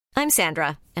I'm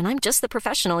Sandra, and I'm just the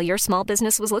professional your small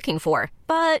business was looking for.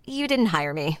 But you didn't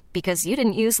hire me because you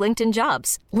didn't use LinkedIn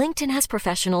Jobs. LinkedIn has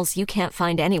professionals you can't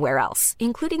find anywhere else,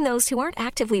 including those who aren't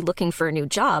actively looking for a new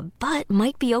job, but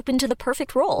might be open to the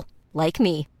perfect role, like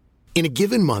me. In a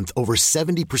given month, over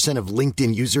 70% of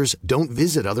LinkedIn users don't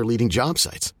visit other leading job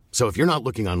sites. So if you're not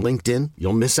looking on LinkedIn,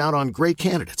 you'll miss out on great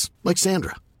candidates like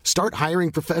Sandra. Start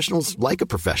hiring professionals like a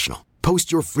professional.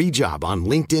 Post your free job on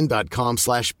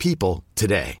linkedin.com/people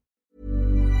today.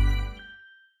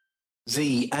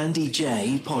 The Andy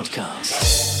J Podcast.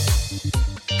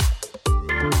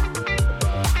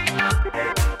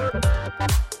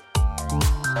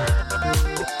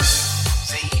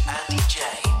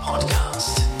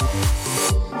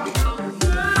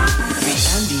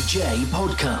 J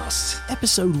Podcast.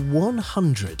 Episode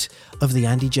 100 of the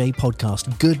Andy J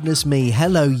Podcast. Goodness me,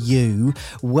 hello you.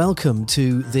 Welcome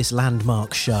to this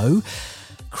landmark show.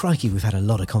 Crikey, we've had a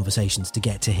lot of conversations to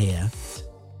get to here.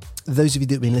 Those of you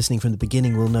that have been listening from the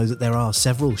beginning will know that there are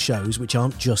several shows which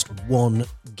aren't just one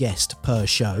guest per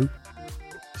show.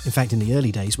 In fact, in the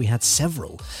early days, we had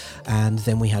several, and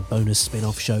then we had bonus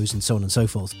spin-off shows and so on and so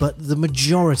forth. But the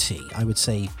majority, I would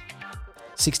say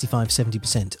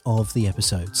 65-70% of the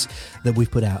episodes that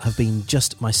we've put out have been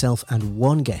just myself and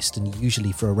one guest, and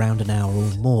usually for around an hour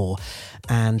or more.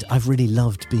 And I've really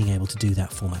loved being able to do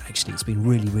that format, actually. It's been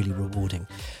really, really rewarding.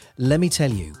 Let me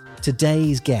tell you,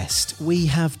 today's guest, we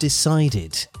have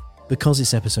decided, because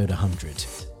it's episode 100,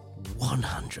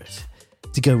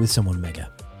 to go with someone mega.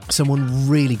 Someone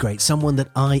really great. Someone that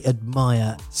I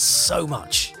admire so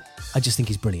much. I just think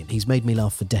he's brilliant. He's made me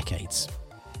laugh for decades.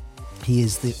 He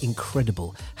is the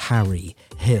incredible Harry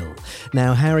Hill.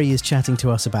 Now, Harry is chatting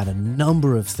to us about a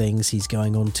number of things. He's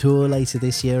going on tour later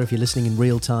this year. If you're listening in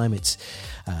real time, it's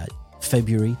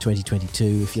February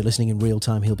 2022. If you're listening in real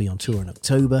time, he'll be on tour in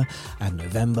October and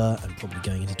November and probably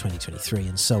going into 2023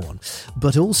 and so on.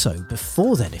 But also,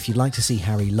 before then, if you'd like to see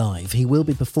Harry live, he will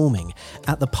be performing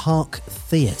at the Park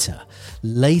Theatre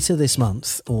later this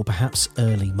month or perhaps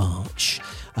early March.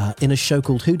 In a show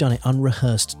called Whodunit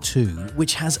Unrehearsed 2,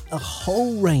 which has a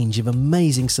whole range of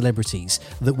amazing celebrities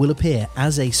that will appear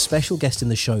as a special guest in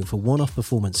the show for one-off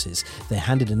performances. They're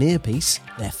handed an earpiece,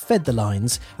 they're fed the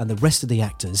lines, and the rest of the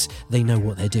actors, they know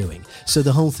what they're doing. So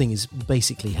the whole thing is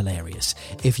basically hilarious.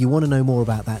 If you want to know more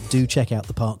about that, do check out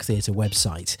the Park Theatre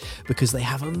website, because they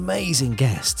have amazing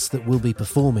guests that will be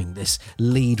performing this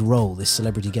lead role, this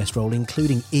celebrity guest role,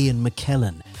 including Ian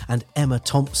McKellen and Emma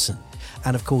Thompson.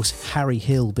 And of course, Harry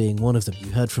Hill being one of them.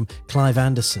 You heard from Clive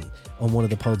Anderson on one of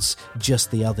the pods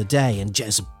just the other day. And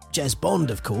Jez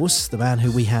Bond, of course, the man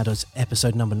who we had as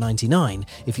episode number 99.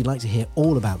 If you'd like to hear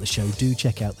all about the show, do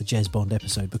check out the Jez Bond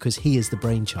episode, because he is the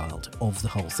brainchild of the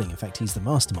whole thing. In fact, he's the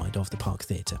mastermind of the Park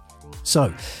Theatre.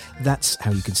 So that's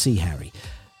how you can see Harry.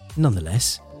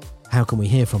 Nonetheless, how can we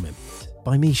hear from him?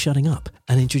 By me shutting up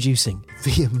and introducing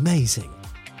the amazing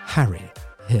Harry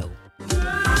Hill.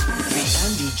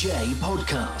 J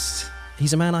Podcast.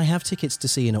 He's a man I have tickets to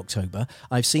see in October.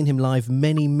 I've seen him live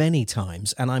many, many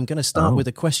times, and I'm going to start with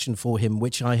a question for him,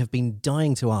 which I have been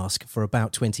dying to ask for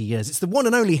about 20 years. It's the one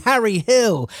and only Harry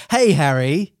Hill. Hey,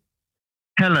 Harry.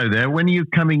 Hello there. When are you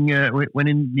coming? When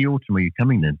in the autumn are you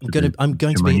coming then? I'm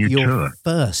going to be at your tour?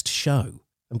 First show.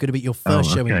 I'm going to be at your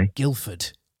first show in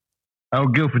Guildford. Oh,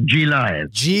 Guildford, G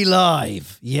Live. G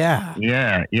Live, yeah.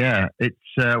 Yeah. It's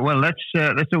well, that's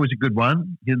always a good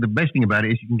one. The best thing about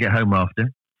it is you can get home after.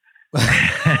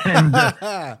 And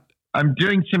I'm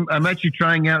actually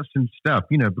trying out some stuff,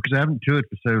 because I haven't toured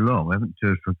for so long. I haven't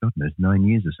toured for, God knows, 9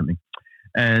 years or something.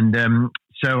 And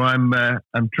so I'm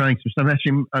trying some stuff.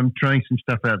 Actually, I'm trying some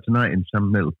stuff out tonight in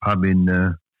some little pub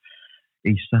in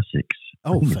East Sussex.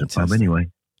 Oh, fantastic. It's a pub anyway.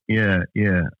 Yeah.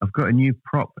 I've got a new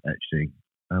prop, actually.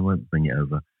 I won't bring it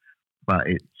over, but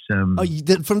it's... from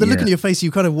the look on your face,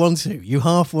 you kind of want to. You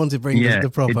half want to bring the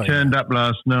prop over. It turned up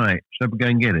last night. Should I go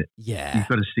and get it? Yeah. You've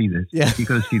got to see this. Yeah. You've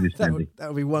got to see this, Andy. That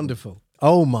would be wonderful.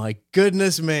 Oh, my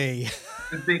goodness me.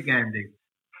 The big Andy.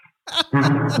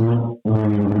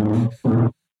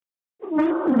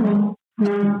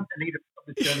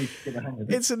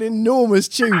 It's an enormous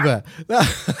tuba.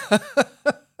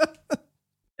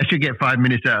 I should get 5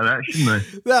 minutes out of that, shouldn't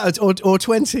I? Or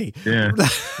 20.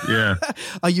 Yeah.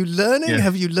 Are you learning? Yeah.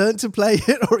 Have you learned to play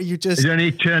it, or are you just... It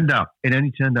only turned up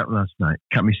last night.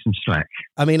 Cut me some slack.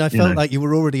 I mean, I felt like you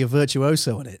were already a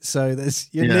virtuoso on it, so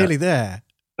you're nearly there.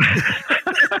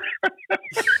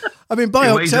 I mean, by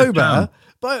October...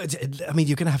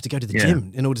 you're going to have to go to the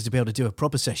gym in order to be able to do a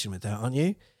proper session with that, aren't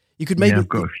you? You could maybe... I've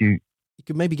got a few... You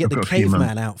could maybe get the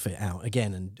caveman outfit out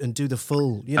again and do the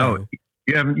full,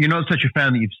 You're not such a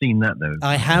fan that you've seen that, though.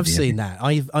 I have seen that.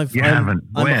 You haven't?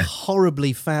 I'm Where?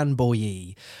 horribly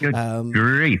fanboy-y. Good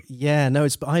grief. Yeah, no,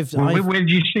 it's. Where did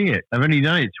you see it? I've only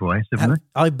done it twice, haven't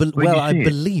I? I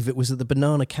believe it was at the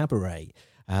Banana Cabaret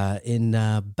in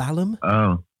Balham.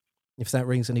 Oh, if that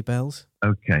rings any bells.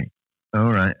 okay. All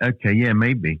right. Okay. Yeah,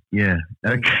 maybe. Yeah.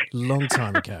 Okay. Long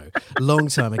time ago.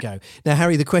 Now,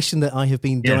 Harry, the question that I have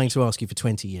been dying to ask you for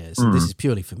 20 years, and this is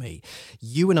purely for me.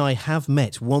 You and I have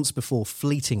met once before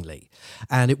fleetingly,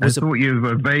 and it was. I thought you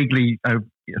were vaguely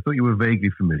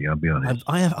familiar. I'll be honest.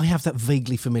 I have that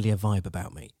vaguely familiar vibe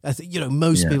about me.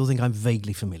 Most people think I'm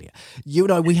vaguely familiar. You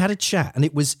and I, we had a chat, and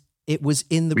it was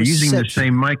in the We're reception. using the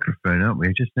same microphone, aren't we?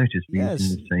 I just noticed we're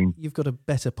using the same. You've got a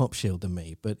better pop shield than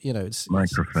me, but it's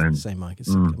microphone. It's the same mic.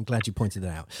 I'm glad you pointed it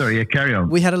out. Sorry, yeah, carry on.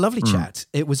 We had a lovely chat.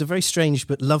 It was a very strange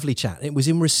but lovely chat. It was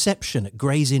in reception at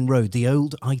Gray's Inn Road, the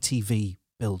old ITV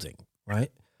building,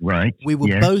 right? Right. We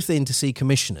were both in to see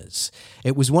commissioners.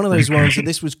 It was one of those ones that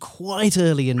this was quite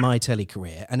early in my telly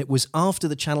career, and it was after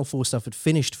the Channel 4 stuff had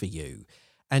finished for you.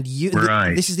 And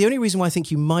this is the only reason why I think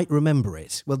you might remember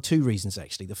it. Well, two reasons,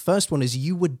 actually. The first one is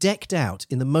you were decked out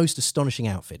in the most astonishing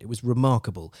outfit. It was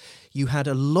remarkable. You had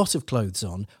a lot of clothes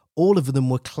on. All of them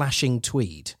were clashing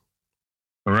tweed.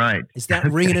 Right. Is that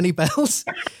ringing any bells?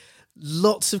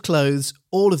 Lots of clothes.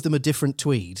 All of them are different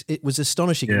tweed. It was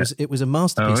astonishing. Yeah. It was a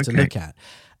masterpiece to look at.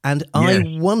 And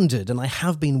I wondered, and I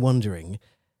have been wondering,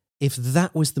 if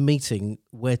that was the meeting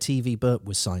where TV Burp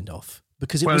was signed off.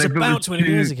 Because it was about 20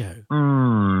 years ago.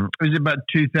 It was about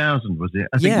 2000, was it?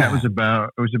 I think that was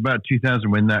about 2000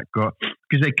 when that got,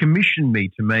 because they commissioned me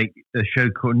to make a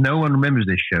show called, no one remembers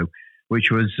this show,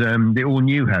 which was the All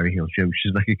New Harry Hill show, which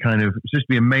is like a kind of, it's supposed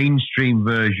to be a mainstream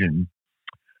version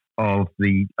of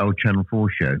the old Channel 4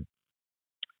 show.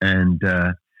 And,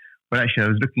 but actually I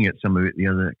was looking at some of it the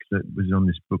other, because it was on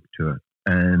this book tour.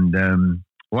 And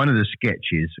one of the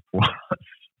sketches was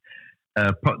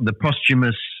the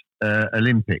posthumous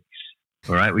Olympics,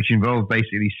 all right, which involved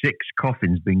basically 6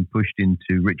 coffins being pushed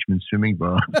into Richmond swimming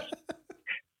baths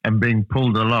and being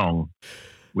pulled along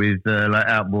with like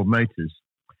outboard motors.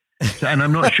 So, and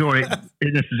I'm not sure it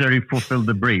necessarily fulfilled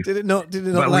the brief. Did it not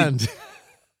land? So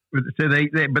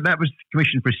but that was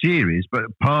commissioned for a series. But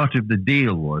part of the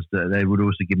deal was that they would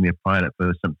also give me a pilot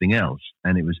for something else,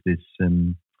 and it was this.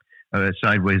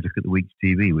 Sideways Look at the Week's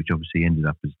TV, which obviously ended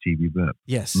up as TV Burp.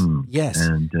 Yes, yes.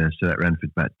 And so that ran for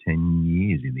about 10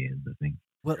 years in the end, I think.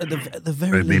 Well, at the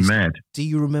very least, mad. Do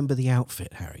you remember the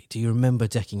outfit, Harry? Do you remember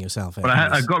decking yourself out? Well,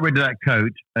 I got rid of that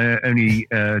coat only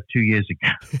 2 years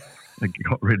ago. I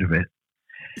got rid of it.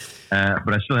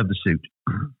 But I still have the suit.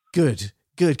 Good.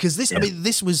 Because this, I mean,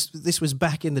 this was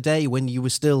back in the day when you were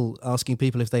still asking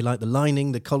people if they liked the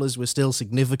lining. The collars were still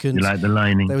significant. You like the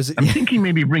lining? I'm thinking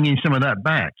maybe bringing some of that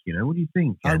back. What do you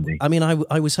think, Andy? I mean,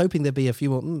 I was hoping there'd be a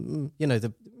few more.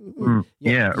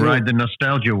 Ride the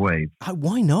nostalgia wave.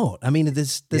 Why not? I mean,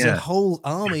 there's a whole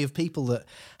army of people that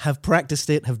have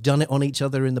practiced it, have done it on each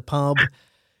other in the pub.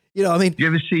 I mean, do you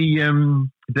ever see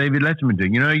David Letterman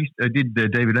doing? I did the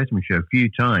David Letterman show a few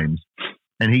times,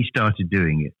 and he started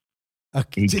doing it.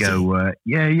 Okay. He'd go,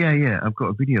 yeah. I've got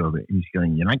a video of it. And he's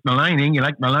going, you like the lining?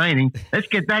 Let's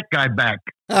get that guy back.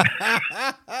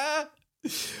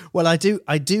 Well, I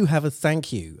do have a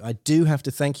thank you. I do have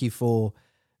to thank you for,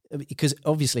 because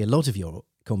obviously a lot of your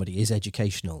comedy is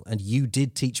educational, and you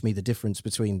did teach me the difference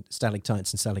between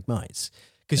stalactites and stalagmites,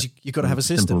 because you've got to have a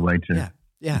system. Simple way to,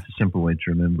 it's a simple way to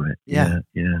remember it. Yeah.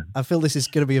 I feel this is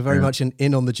going to be a very much an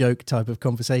in on the joke type of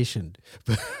conversation.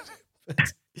 But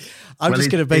I'm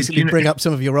just going to basically bring up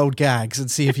some of your old gags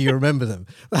and see if you remember them.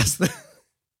 That's the.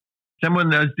 Someone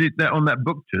did that on that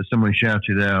book tour. Someone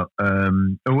shouted out,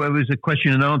 it was a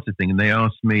question and answer thing, and they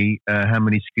asked me how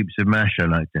many scoops of mash I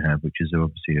like to have, which is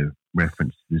obviously a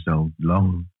reference to this old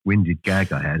long-winded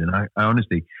gag I had. And I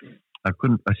honestly, I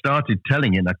started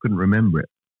telling it, and I couldn't remember it.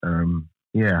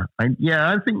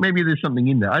 I think maybe there's something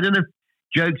in there. I don't know if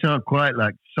jokes aren't quite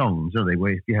like songs, are they?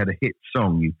 Where if you had a hit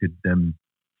song, you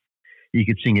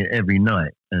could sing it every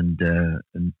night, and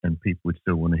people would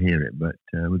still want to hear it. But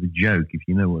with a joke, if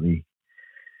you know what the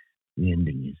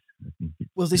ending is, I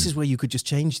think this is where you could just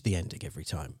change the ending every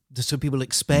time, so people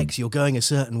expect you're going a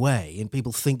certain way, and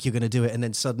people think you're going to do it, and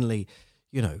then suddenly,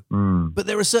 But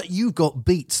there are you've got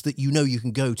beats that you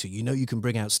can go to. You can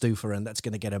bring out Stuffer, and that's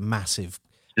going to get a massive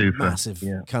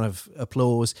kind of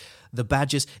applause. The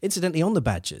Badgers, incidentally, on the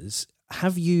Badgers,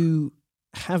 have you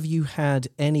had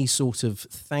any sort of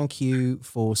thank you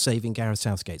for saving Gareth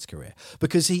Southgate's career?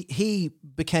 Because he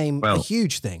became a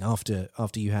huge thing after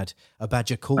you had a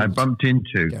Badger called I bumped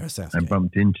into Gareth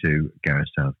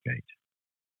Southgate.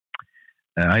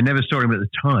 I never saw him at the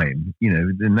time,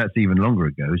 and that's even longer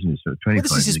ago, isn't it? So 25 Well,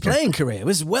 this is his years ago. playing career. It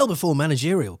was well before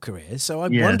managerial career. So I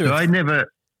Yeah, wonder so if...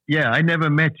 I never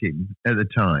met him at the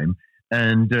time.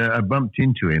 And I bumped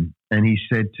into him and he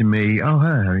said to me, "Oh,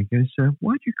 hi, Harry." He goes,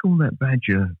 "Why do you call that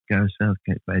badger Gareth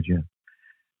Southgate badger?"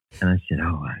 And I said,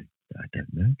 "Oh, I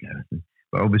don't know, Gareth."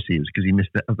 But obviously it was because he missed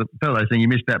that. I felt like saying, "You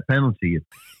missed that penalty."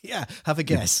 Yeah, have a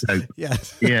guess. So, Yeah.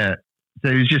 yeah. So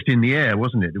it was just in the air,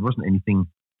 wasn't it? There wasn't anything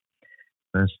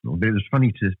personal. But it was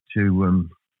funny to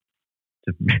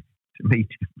meet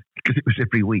him because it was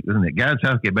every week, wasn't it? Gareth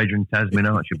Southgate badger and Tasman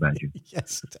Archer badger.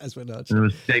 Yes, Tasman Archer. And there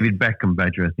was David Beckham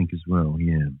badger, I think, as well.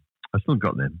 Yeah. I still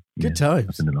got them. Good times.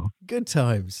 Up in the loft. Good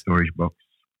times. Storage box.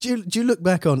 Do you look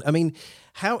back on? I mean,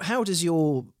 how does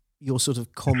your sort of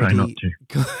I try not comedy?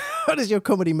 to. How does your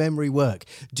comedy memory work?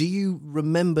 Do you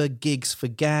remember gigs for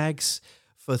gags,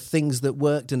 for things that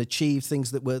worked and achieved, things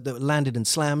that landed and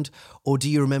slammed, or do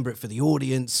you remember it for the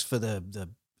audience, for the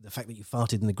fact that you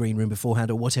farted in the green room beforehand,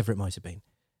 or whatever it might have been?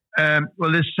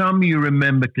 Well, there's some you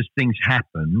remember because things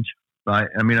happened. I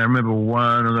remember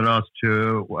one on the last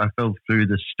tour. I fell through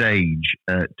the stage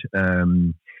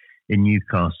in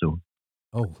Newcastle.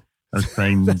 Oh, I was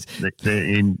playing and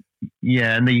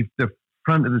the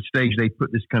front of the stage they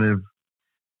put this kind of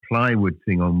plywood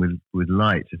thing on with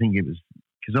lights. I think it was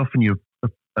because often you're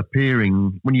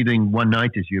appearing when you're doing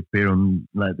one-nighters, you appear on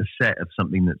like the set of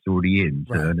something that's already in.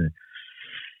 So right.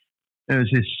 There was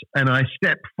this, and I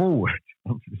stepped forward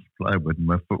onto this plywood, and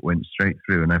my foot went straight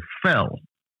through, and I fell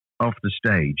off the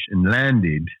stage and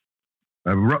landed.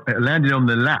 I landed on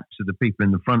the laps of the people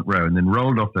in the front row, and then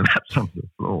rolled off the laps onto the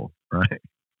floor. Right,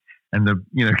 and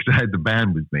because I had the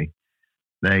band with me,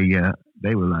 they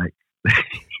were like,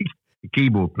 the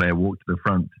keyboard player walked to the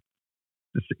front,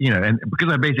 and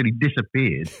because I basically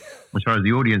disappeared as far as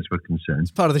the audience were concerned.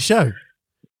 It's part of the show.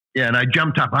 Yeah, and I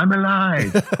jumped up, "I'm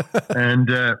alive!" And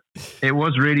it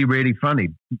was really, really funny.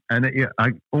 And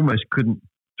I almost couldn't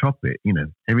top it.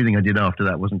 Everything I did after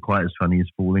that wasn't quite as funny as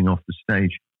falling off the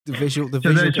stage. The visual those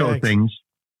sort of things.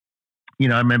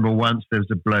 I remember once there was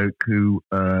a bloke who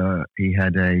he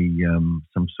had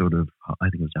some sort of, I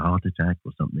think it was a heart attack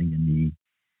or something, and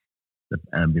the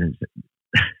ambulance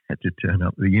had to turn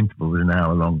up. The interval was an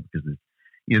hour long because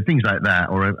of things like that.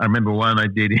 Or I remember one I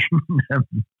did in.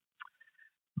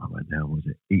 What the hell was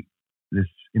it?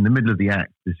 In the middle of the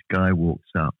act, this guy walks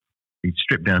up. He'd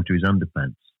stripped down to his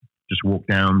underpants, just walked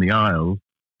down the aisle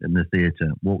in the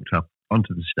theatre, walked up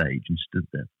onto the stage and stood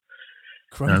there.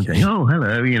 And I'm going, "Oh,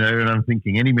 hello," and I'm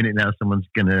thinking any minute now someone's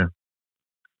going to,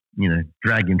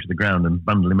 drag him to the ground and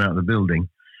bundle him out of the building.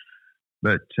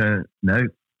 But no.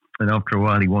 And after a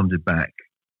while he wandered back.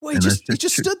 Well, he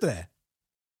just stood there?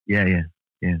 Yeah.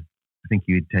 I think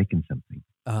he had taken something.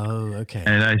 Oh, okay.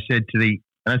 And I said to the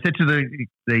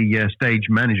stage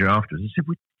manager afterwards, I said,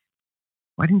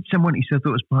 "Why didn't someone?" He said, "I thought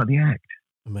it was part of the act."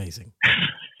 Amazing.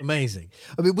 Amazing.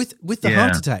 I mean, with the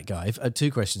heart attack guy, I've had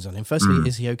two questions on him. Firstly,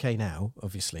 is he okay now?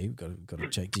 Obviously, we've got to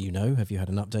check. Do you know? Have you had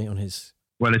an update on his?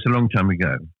 Well, it's a long time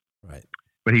ago. Right.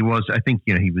 But he was, I think,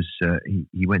 he was,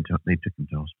 he went to, they took him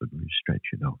to hospital. He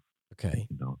stretchered off. Okay.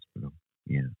 To hospital.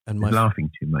 Yeah. And He's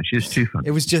laughing too much. It was too funny.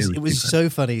 It was so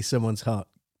funny. Someone's heart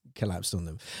collapsed on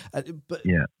them. But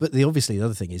the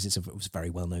other thing is it was a very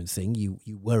well-known thing. You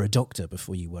were a doctor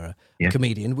before you were a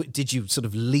comedian. Did you sort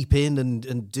of leap in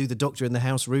and do the doctor in the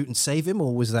house route and save him,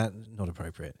 or was that not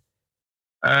appropriate?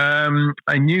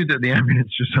 I knew that the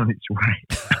ambulance was on its way.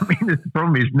 I mean, the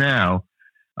problem is now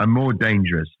I'm more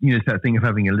dangerous. It's that thing of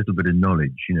having a little bit of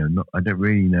knowledge. I don't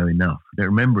really know enough. I don't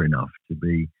remember enough to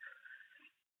be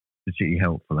particularly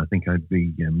helpful. I think I'd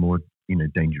be more,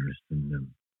 dangerous than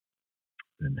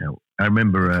help. I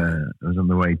remember I was on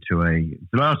the way to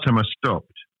the last time I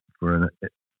stopped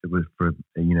it was for a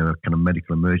kind of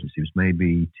medical emergency. It was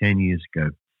maybe 10 years ago.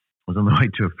 I was on the way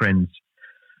to a friend's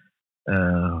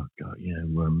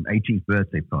 18th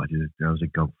birthday party. I was a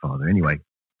godfather. Anyway,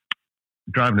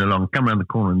 driving along, come around the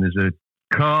corner, and there's a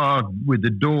car with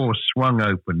the door swung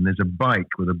open. And there's a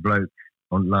bike with a bloke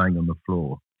lying on the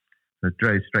floor. So I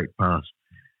drove straight past,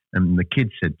 and the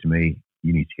kid said to me,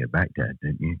 "You need to go back, Dad,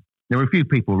 don't you?" There were a few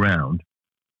people around.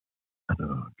 I thought,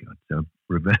 "Oh God!" So I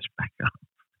reversed back up,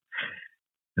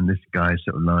 and this guy's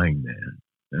sort of lying there,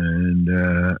 and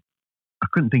I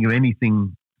couldn't think of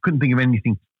anything.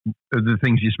 Of the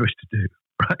things you're supposed to do,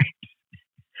 right?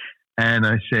 And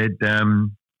I said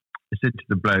to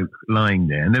the bloke lying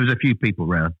there, and there was a few people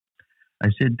around. I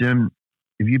said, "Have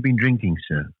you been drinking,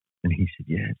 sir?" And he said,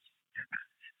 "Yes."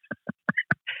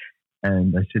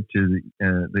 And I said to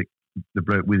the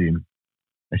bloke with him,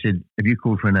 I said, "Have you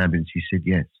called for an ambulance?" He said,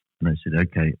 "Yes." And I said,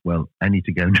 "Okay, well, I need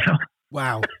to go now."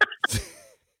 Wow.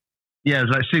 Yeah, it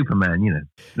was like Superman, you know.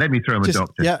 Let me throw him a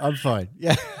doctor. Yeah, I'm fine.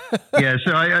 Yeah. Yeah,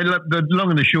 so the long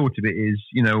and the short of it is,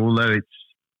 you know, although it's,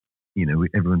 you know,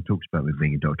 everyone talks about me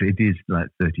being a doctor, it is like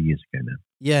 30 years ago now.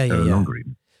 Yeah. Longer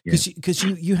even. Because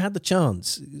you had the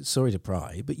chance, sorry to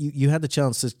pry, but you had the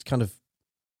chance to kind of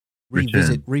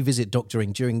revisit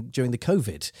doctoring during the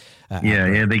COVID.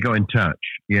 Yeah, they got in touch.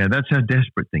 Yeah, that's how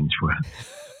desperate things were.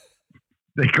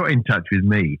 They got in touch with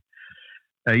me.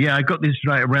 I got this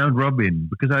like round robin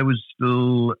because I was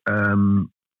still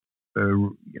on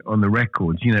the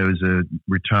records, you know, as a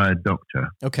retired doctor.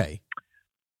 Okay.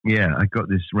 Yeah, I got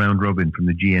this round robin from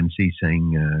the GMC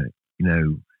saying, you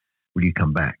know, will you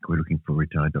come back? We're looking for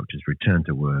retired doctors, return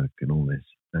to work and all this.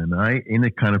 And I, in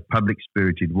a kind of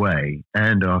public-spirited way,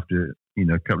 and after, you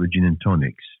know, a couple of gin and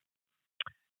tonics,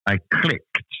 I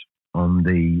clicked on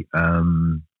the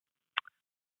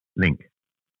link.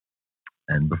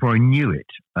 And before I knew it,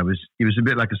 it was a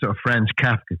bit like a sort of Franz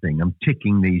Kafka thing. I'm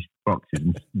ticking these boxes.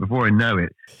 And before I know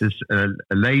it, there's a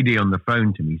lady on the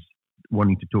phone to me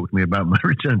wanting to talk to me about my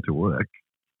return to work.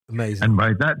 Amazing. And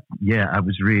by that, I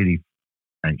was really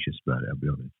anxious about it, I'll be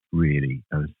honest. Really.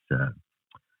 I was,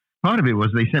 part of it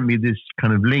was they sent me this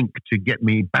kind of link to get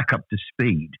me back up to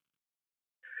speed.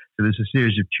 So there's a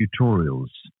series of tutorials,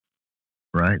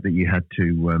 right, that you had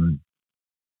to...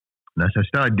 so I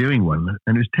started doing one,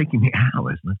 and it was taking me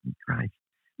hours. And I thought, Christ,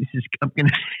 it's going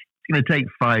to take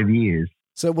 5 years.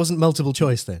 So it wasn't multiple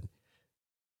choice then?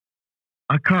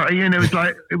 I can't, you know,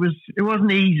 it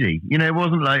wasn't easy. You know, it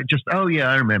wasn't like just, oh yeah,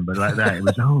 I remember like that. It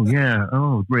was, oh yeah,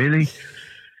 oh really?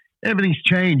 Everything's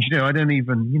changed. You know, I don't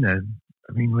even, you know,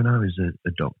 I mean, when I was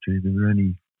a doctor, there were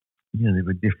only, you know, there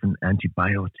were different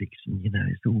antibiotics, and you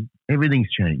know, everything's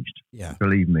changed. Yeah,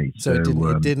 believe me. So it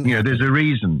didn't. You know, there's a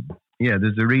reason. Yeah,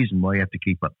 there's a reason why you have to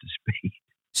keep up to speed.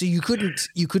 So you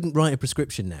couldn't write a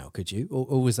prescription now, could you?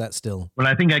 Or was that still? Well,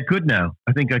 I think I could now.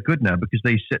 Because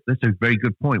they said that's a very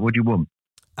good point. What do you want?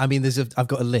 I mean, I've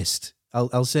got a list.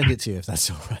 I'll send it to you if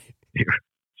that's all right.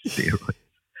 Steroids.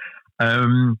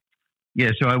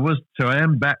 So I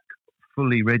am back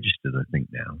fully registered, I think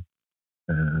now.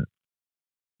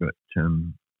 But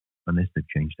unless they've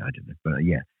changed, I don't know. But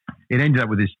yeah, it ended up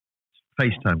with this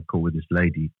FaceTime call with this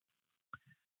lady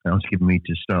asking me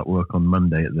to start work on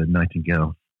Monday at the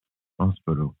Nightingale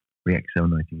Hospital, the XL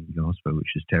Nightingale Hospital,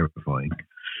 which is terrifying.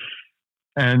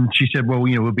 And she said, well,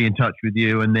 you know, we'll be in touch with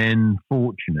you. And then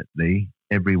fortunately,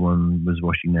 everyone was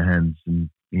washing their hands and,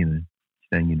 you know,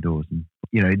 staying indoors. And,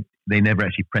 you know, they never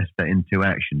actually pressed that into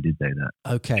action, did they?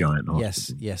 That giant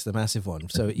hospital. Yes, the massive one.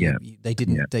 So they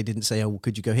didn't say, oh,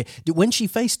 could you go here? When she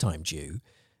FaceTimed you,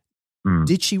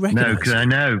 did she recognize No, because I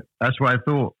know. That's what I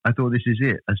thought. I thought this is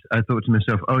it. I thought to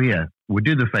myself, oh, yeah, we'll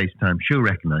do the FaceTime. She'll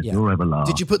recognize me. We'll have a laugh.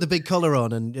 Did you put the big collar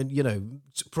on and you know,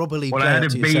 probably... Well, I had a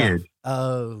beard. Yourself?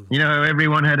 Oh. You know,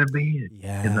 everyone had a beard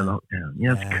in the lockdown. You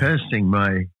know, I was cursing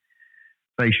my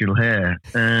facial hair.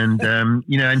 And,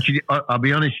 you know, and I'll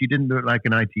be honest, she didn't look like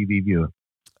an ITV viewer.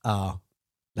 Oh,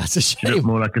 that's a shame. She looked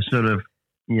more like a sort of,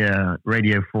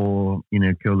 Radio 4, you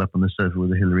know, curled up on the sofa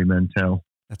with a Hilary Mantel.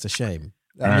 That's a shame.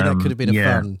 I mean, that could have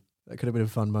been a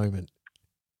fun moment.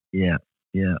 Yeah.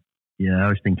 I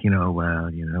was thinking, oh,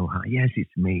 well, you know, yes,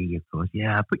 it's me, of course.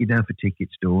 Yeah, I'll put you down for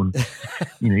tickets, Dawn.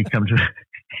 You know, you come to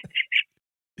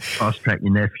fast track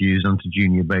your nephews onto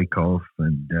Junior Bake Off,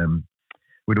 and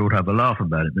we'd all have a laugh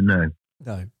about it, but no.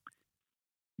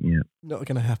 Yeah. Not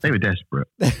going to happen. They were desperate.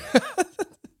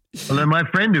 Although my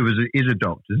friend who is a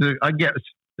doctor, so as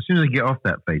soon as I get off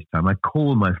that FaceTime, I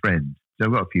call my friend. So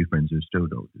I've got a few friends who are still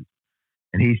doctors.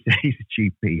 And he's a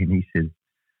GP, and he says,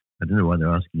 I don't know why they're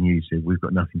asking you. He said, we've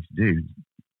got nothing to do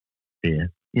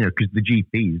here. You know, because the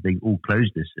GPs, they all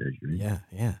closed their surgery.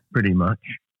 Yeah. Pretty much.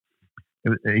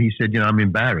 He said, you know, I'm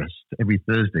embarrassed every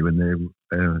Thursday when they're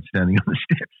standing on the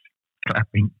steps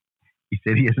clapping. He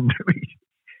said he hasn't,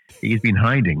 he's been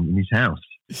hiding in his house.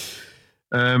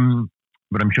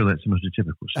 But I'm sure that's not a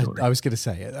typical story. I was going to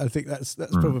say, I think that's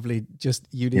probably just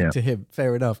unique to him.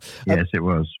 Fair enough. Yes, it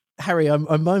was. Harry,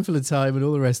 I'm mindful of time and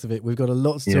all the rest of it. We've got a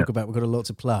lot to talk about. We've got a lot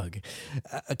to plug.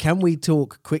 Can we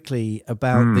talk quickly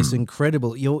about this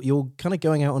incredible... You're kind of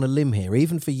going out on a limb here,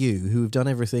 even for you, who have done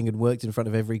everything and worked in front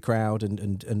of every crowd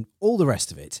and all the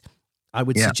rest of it. I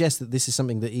would suggest that this is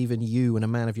something that even you and a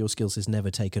man of your skills has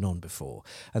never taken on before.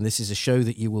 And this is a show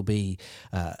that you will be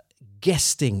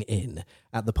guesting in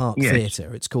at the Park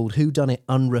Theatre. It's called Who Done It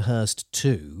Unrehearsed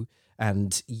 2.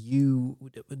 And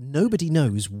nobody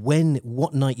knows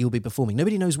what night you'll be performing.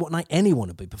 Nobody knows what night anyone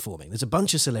will be performing. There's a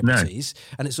bunch of celebrities,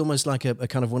 and it's almost like a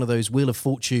kind of one of those Wheel of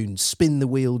Fortune, spin the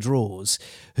wheel draws.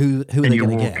 Who are they going to get?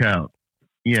 And you walk out.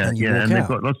 Yeah, and they've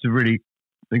got lots of really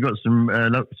They've got some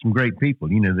great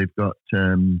people. You know, they've got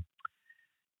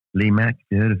Lee Mack.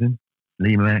 You heard of him?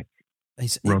 Lee Mack.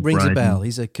 It rings a bell.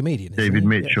 He's a comedian. David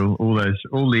Mitchell. Yeah.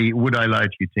 All the Would I Lie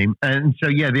to You team. And so,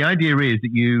 yeah, the idea is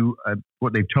that you.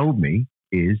 What they've told me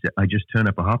is that I just turn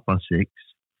up at 6:30,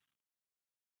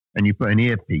 and you put an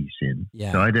earpiece in,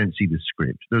 so I don't see the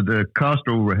script. The cast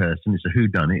are all rehearsed, and it's a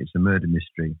whodunit. It's a murder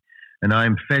mystery, and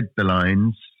I'm fed the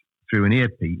lines through an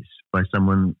earpiece by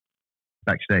someone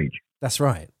backstage. That's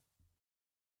right.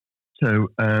 So,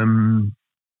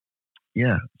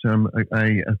 yeah. So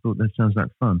I thought that sounds like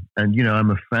fun, and you know,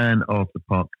 I'm a fan of the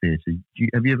Park Theatre.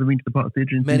 Have you ever been to the Park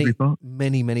Theatre in Finsbury Park?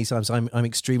 Many times. I'm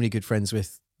extremely good friends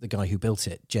with the guy who built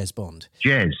it, Jez Bond.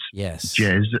 Jez. Yes.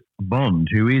 Jez Bond,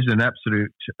 who is an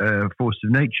absolute force of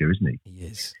nature, isn't he? He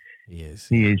is.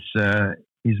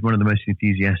 He's one of the most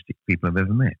enthusiastic people I've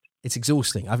ever met. It's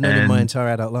exhausting. I've known him my entire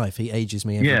adult life. He ages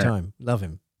me every time. Love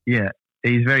him. Yeah.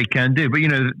 He's very can-do. But, you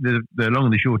know, the long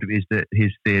and the short of it is that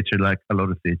his theatre, like a lot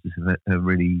of theatres, have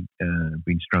really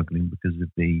been struggling because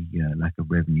of the lack of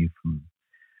revenue from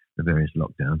the various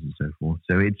lockdowns and so forth.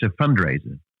 So it's a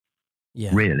fundraiser,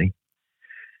 really,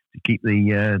 to keep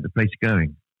the place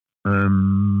going.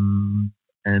 And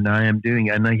I am doing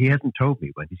it. And he hasn't told me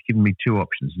when. He's given me two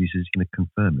options. He says he's going to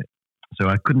confirm it. So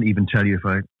I couldn't even tell you if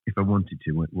I wanted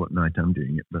to what night I'm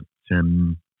doing it. But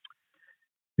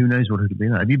who knows what it'll be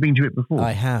like. Have you been to it before?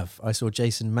 I have. I saw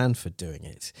Jason Manford doing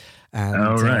it. And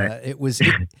it was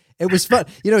fun.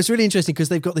 You know, it's really interesting because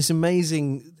they've got this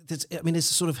amazing, it's a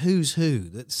sort of who's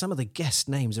who. Some of the guest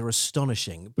names are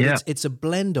astonishing. But it's a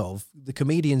blend of the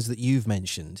comedians that you've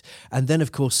mentioned and then,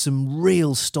 of course, some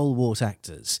real stalwart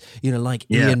actors, you know, like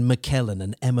Ian McKellen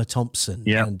and Emma Thompson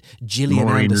and Gillian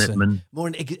Maureen Anderson.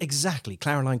 Exactly.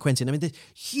 Caroline Quentin. I mean, they're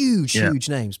huge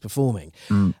names performing.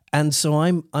 And so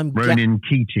I'm Ronan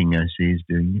Keating, I see, is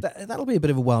doing it. That'll be a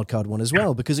bit of a wild card one as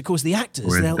well, because of course the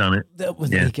actors there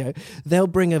you go. They'll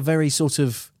bring a very sort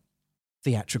of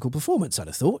theatrical performance. I'd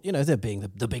have thought, you know, they're being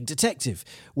the big detective,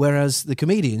 whereas the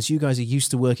comedians, you guys are used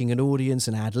to working an audience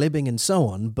and ad-libbing and so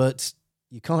on, but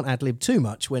you can't ad-lib too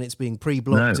much when it's being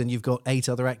pre-blocked and you've got 8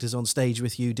 other actors on stage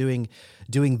with you doing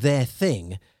their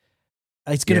thing.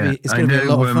 It's going to be a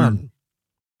lot of fun.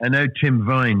 I know Tim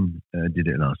Vine did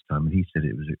it last time, and he said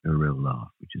it was a real laugh,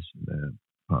 which is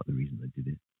part of the reason I did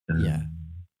it.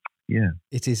 Yeah.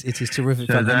 It is terrific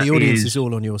fun. And the audience is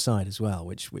all on your side as well,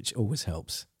 which always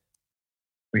helps.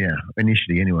 Yeah,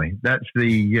 initially anyway. That's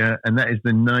and that is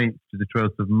the 9th to the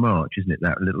 12th of March, isn't it?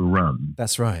 That little run.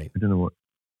 That's right. I don't know what,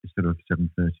 it's sort of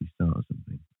 7:30 start or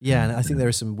something. Yeah, and I think there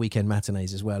are some weekend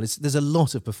matinees as well. There's a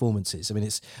lot of performances. I mean,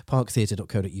 it's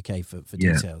parktheatre.co.uk for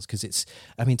details, because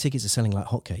tickets are selling like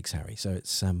hotcakes, Harry. So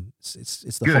it's the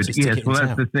hottest ticket in town. Well,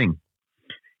 that's the thing.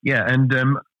 Yeah, and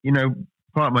you know,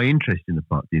 part of my interest in the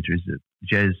Park Theatre is that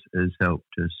Jez has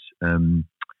helped us.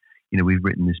 You know, we've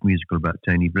written this musical about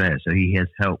Tony Blair, so he has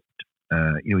helped.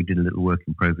 You know, we did a little work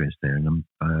in progress there, and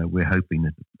we're hoping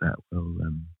that will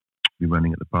be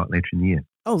running at the Park later in the year.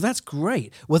 Oh, that's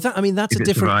great. Well, that's if a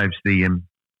different. Survives the.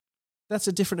 That's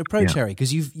a different approach, Harry,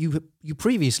 because you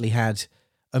previously had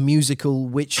a musical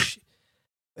which.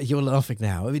 You're laughing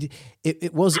now. I mean,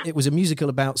 it was a musical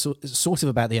about sort of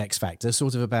about the X Factor,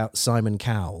 sort of about Simon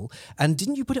Cowell, and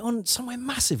didn't you put it on somewhere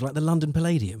massive like the London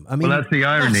Palladium? I mean, well, that's the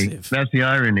irony. Massive. That's the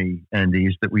irony, Andy,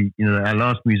 is that our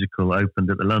last musical opened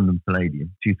at the London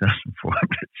Palladium, 2,400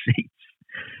 seats,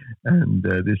 and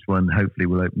this one hopefully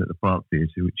will open at the Park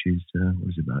Theatre, which is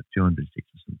about 200 seats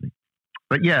or something.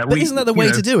 But isn't that the way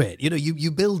to do it? You know,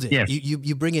 you build it. Yes.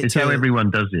 You bring it. It's how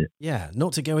everyone does it. Yeah,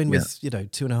 not to go in with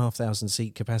 2,500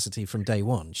 seat capacity from day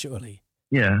one. Surely.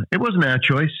 Yeah, it wasn't our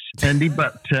choice, Andy,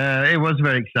 but it was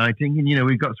very exciting, and you know,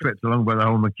 we got swept along by the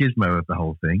whole machismo of the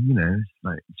whole thing. You know, it's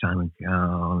like Simon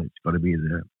Cowell. It's got to be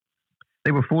there.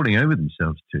 They were falling over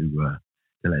themselves to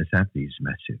let us have these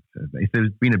massive. If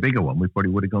there's been a bigger one, we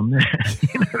probably would have gone there.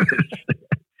 You know,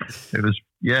 it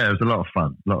was a lot of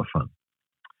fun. A lot of fun.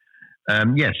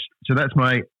 Yes, so that's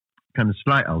my kind of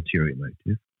slight ulterior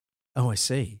motive. Oh, I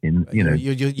see.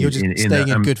 You're just staying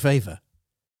in good favour.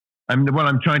 I'm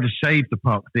trying to save the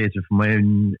Park Theatre for my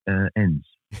own ends.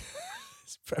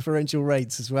 Preferential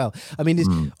rates as well. I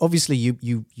mean, obviously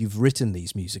you've written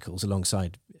these musicals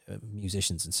alongside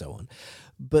musicians and so on.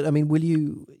 But I mean, will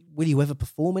you ever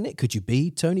perform in it? Could you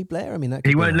be Tony Blair? I mean,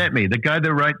 he won't let me. The guy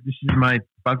that writes, this is my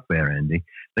bugbear, Andy.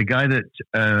 The guy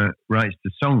that writes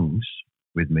the songs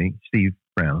with me, Steve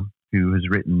Brown, who has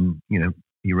written, you know,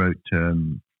 he wrote a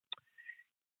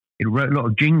lot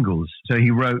of jingles. So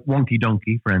he wrote Wonky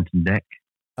Donkey for Anton Deck.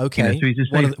 Okay, you know,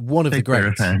 so one of the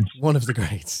greats. One of the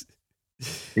greats.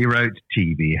 He wrote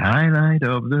TV Highlight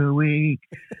of the Week.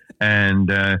 and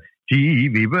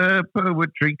TV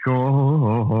Poetry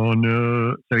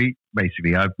Corner. So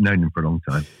I've known him for a long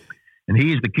time, and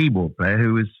he is the keyboard player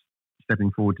who was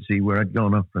stepping forward to see where I'd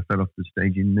gone after I fell off the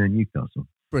stage in Newcastle.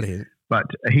 Brilliant. But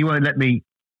he won't let me.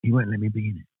 He won't let me be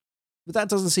in it. But that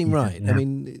doesn't seem right. I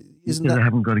mean, isn't that? I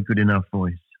haven't got a good enough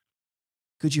voice.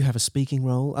 Could you have a speaking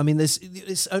role? I mean,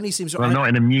 this only seems right. Well, not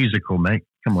in a musical, mate.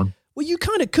 Come on. Well, you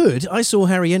kind of could. I saw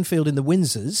Harry Enfield in The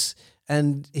Windsors,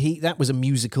 and that was a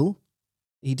musical.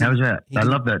 How was that? I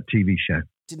love that TV show.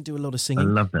 Didn't do a lot of singing. I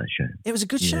love that show. It was a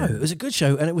good show. It was a good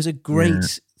show, and it was a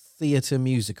great theatre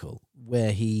musical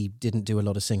where he didn't do a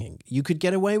lot of singing. You could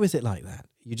get away with it like that.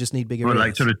 You just need bigger ears.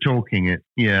 Like sort of talking it.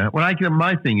 Yeah. Well,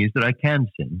 my thing is that I can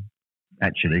sing,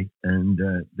 actually, and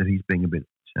that he's being a bit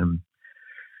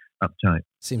uptight.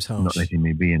 Seems harsh. Not letting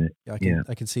me be in it.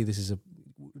 I can see this is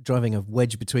driving a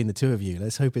wedge between the two of you.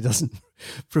 Let's hope it doesn't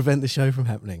prevent the show from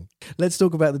happening. Let's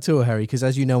talk about the tour, Harry, because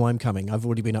as you know, I'm coming. I've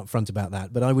already been upfront about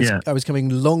that, but I was coming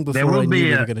long before I knew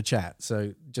we were going to chat.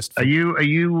 So just are you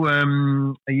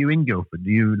in Guildford? Are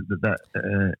you that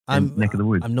neck of the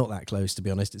woods? I'm not that close, to be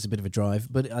honest. It's a bit of a drive,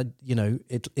 but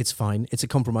it's fine. It's a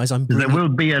compromise. There will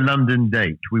be a London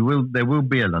date. There will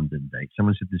be a London date.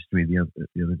 Someone said this to me the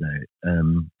other day.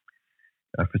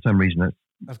 For some reason,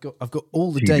 I've got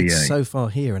all the TBA. dates so far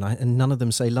here, and none of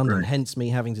them say London. Right. Hence me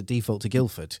having to default to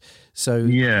Guildford. So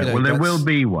there will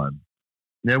be one.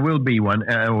 There will be one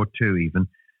or two even,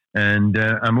 and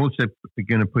I'm also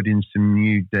going to put in some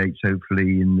new dates.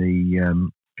 Hopefully in the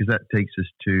because that takes us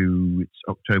to it's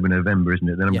October, November, isn't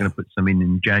it? Then I'm going to put some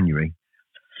in January.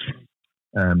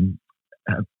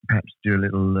 Perhaps do a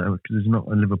little because there's not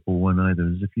a Liverpool one either.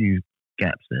 There's a few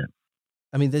gaps there.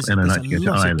 I mean, there's a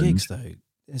lot of gigs, though.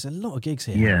 There's a lot of gigs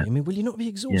here. Yeah. I mean, will you not be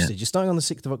exhausted? You're starting on the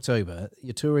 6th of October.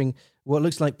 You're touring what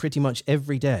looks like pretty much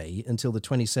every day until the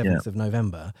 27th of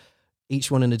November,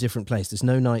 each one in a different place. There's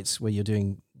no nights where you're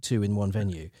doing two in one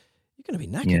venue. You're going to be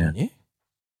knackered, aren't you?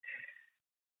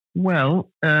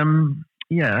 Well, I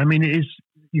mean, it is.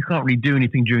 You can't really do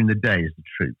anything during the day, is the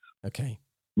truth. Okay.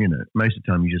 Most of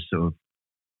the time you just sort of,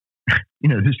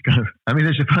 this kind of, I mean,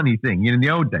 there's a funny thing. In the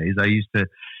old days, I used to,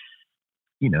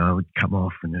 I would come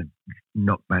off and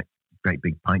knock back great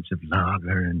big pints of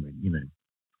lager and,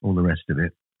 all the rest of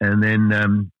it. And then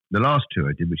the last tour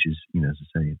I did, which is, as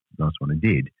I say, the last one I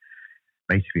did,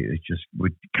 basically it just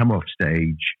would come off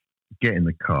stage, get in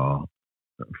the car,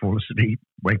 fall asleep,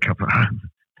 wake up at home.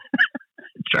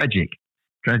 Tragic,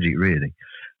 really.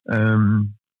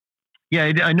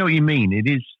 I know what you mean. It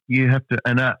is, you have to,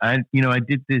 and I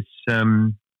did this,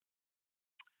 I've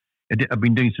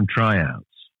been doing some tryouts.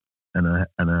 And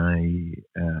I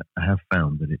have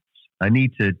found that I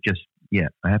need to just,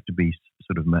 I have to be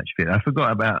sort of match fit. I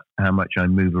forgot about how much I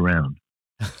move around.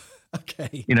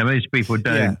 Okay. Most people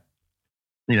don't,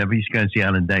 if you go and see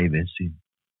Alan Davis, he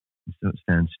sort of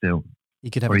stands still. He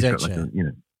could have a deck chair.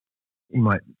 He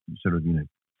might sort of,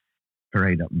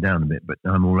 parade up and down a bit, but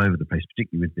I'm all over the place,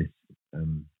 particularly with this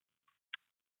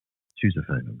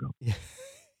sousaphone I've got. Yeah.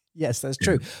 Yes, that's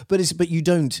true. But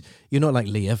you're not like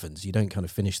Lee Evans. You don't kind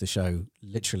of finish the show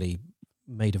literally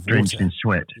made of drenched water. In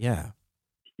sweat. Yeah.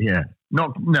 Yeah.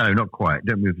 Not quite.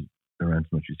 Don't move around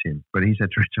as much as him. But he's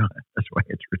had to retire. That's why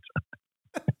he had to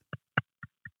retire.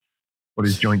 Well,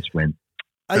 his joints went.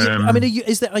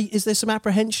 Is there some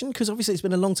apprehension? Because obviously it's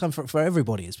been a long time for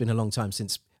everybody. It's been a long time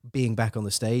since being back on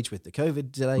the stage with the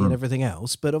COVID delay and everything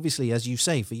else. But obviously, as you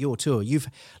say, for your tour,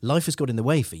 life has got in the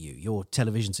way for you. Your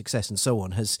television success and so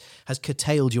on has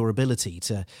curtailed your ability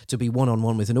to be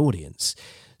one-on-one with an audience.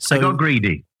 So I got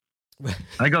greedy.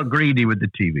 I got greedy with the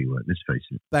TV work. Let's face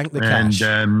it. Bank the cash.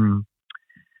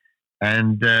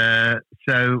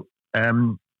 So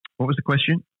what was the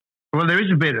question? Well, there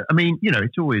is a bit. I mean,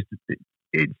 it's always.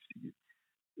 It's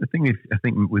the thing I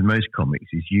think with most comics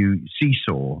is you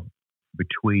seesaw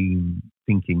between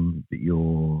thinking that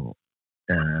you're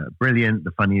brilliant,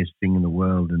 the funniest thing in the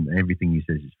world, and everything you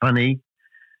say is funny,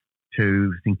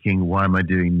 to thinking, why am I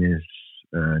doing this?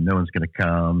 No one's going to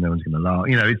come, no one's going to laugh.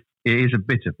 It is a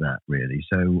bit of that, really.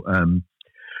 So,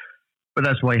 but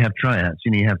that's why you have tryouts.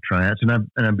 You have tryouts, and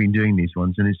I've been doing these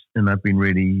ones, and I've been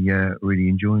really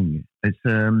enjoying it. It's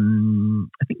I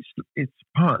think it's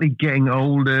partly getting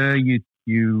older.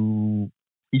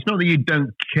 It's not that you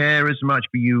don't care as much,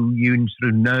 but you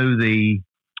sort of know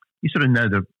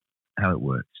how it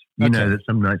works. You know that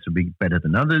some nights will be better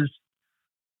than others,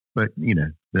 but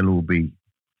they'll all be.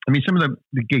 I mean, some of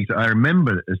the gigs that I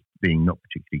remember as being not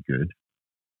particularly good.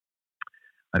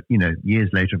 Years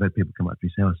later, I've had people come up to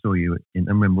me and say, I saw you I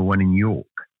remember one in York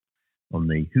on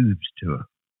the Hooves tour.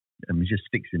 And it just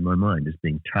sticks in my mind as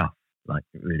being tough, like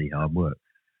really hard work.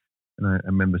 And I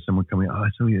remember someone coming, I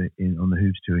saw you on the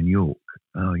Who's tour in York.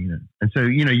 Oh, And so,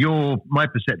 my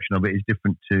perception of it is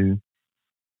different to,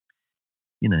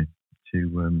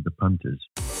 the punters.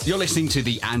 You're listening to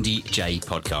the Andy J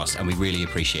podcast, and we really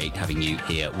appreciate having you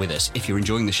here with us. If you're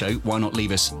enjoying the show, why not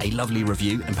leave us a lovely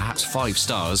review and perhaps 5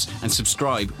 stars, and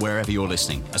subscribe wherever you're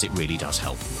listening, as it really does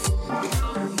help. The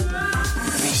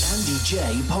Andy J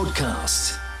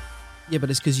podcast. Yeah, but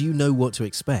it's because you know what to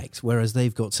expect, whereas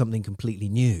they've got something completely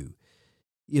new.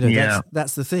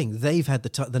 That's the thing. They've had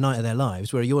the night of their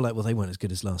lives, where you're like, well, they weren't as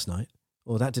good as last night.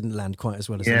 Or that didn't land quite as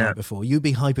well as the night before. You'd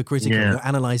be hypercritical. You're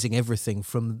analysing everything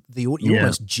from you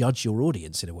almost judge your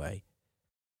audience in a way.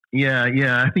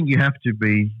 Yeah. I think you have to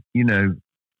be, you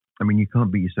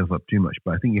can't beat yourself up too much,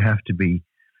 but I think you have to be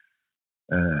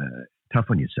tough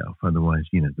on yourself. Otherwise,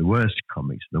 the worst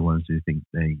comics are the ones who think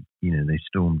they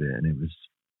stormed it, and it was,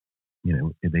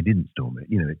 they didn't storm it.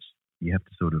 You have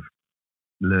to sort of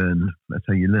learn. That's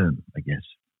how you learn, I guess.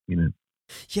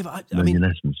 Yeah, but I mean,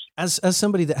 lessons. As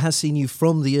somebody that has seen you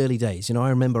from the early days, I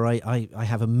remember I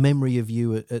have a memory of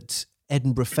you at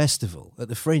Edinburgh Festival at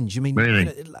the Fringe.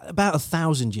 Really? About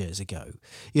 1,000 years ago.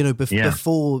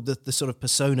 Before the sort of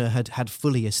persona had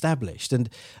fully established, and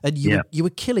you were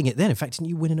killing it then. In fact, didn't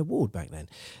you win an award back then?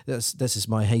 This is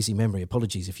my hazy memory.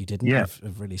 Apologies if you didn't. Yeah.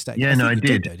 I've really stacked. Yeah, I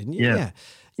did. Though, didn't you?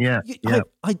 Yeah.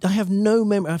 I have no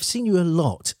memory. I've seen you a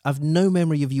lot. I've no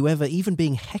memory of you ever even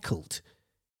being heckled.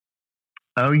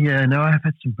 Oh, yeah. No, I have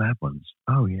had some bad ones.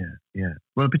 Oh, yeah.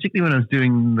 Well, particularly when I was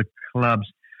doing the clubs.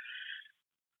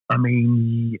 I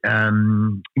mean,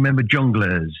 remember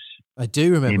Jongleurs? I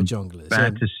do remember Jongleurs.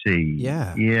 Battersea.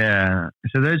 Yeah. Yeah.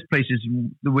 So those places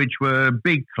which were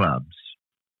big clubs.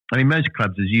 I mean, most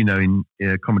clubs, as you know, in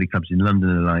comedy clubs in London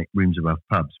are like rooms above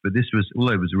pubs. But this was,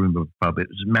 although it was a room above a pub, it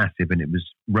was massive and it was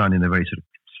run in a very sort of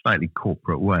slightly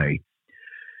corporate way.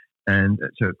 And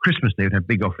so at Christmas, they would have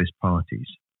big office parties.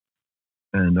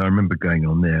 And I remember going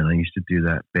on there, and I used to do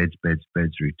that beds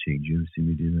routine. You ever see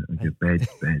me do that? I go beds.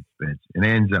 And it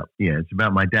ends up, it's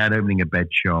about my dad opening a bed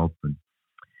shop, and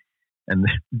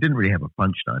it didn't really have a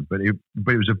punchline, but it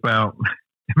was about,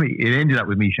 it ended up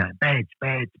with me shouting, beds.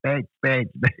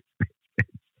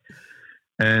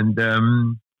 And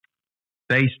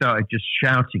they started just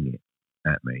shouting it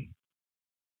at me.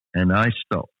 And I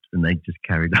stopped, and they just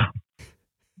carried on.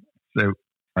 So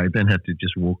I then had to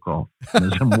just walk off. And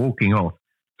as I'm walking off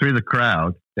through the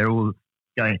crowd, they're all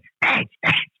going, beds,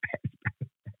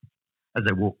 as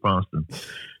I walk past them.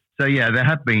 So, there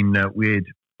have been weird,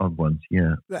 odd ones,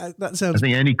 yeah. That sounds... I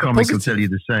think any comic will tell you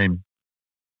the same.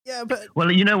 Yeah, but...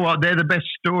 Well, you know what? They're the best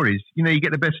stories. You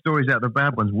get the best stories out of the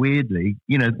bad ones, weirdly.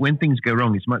 When things go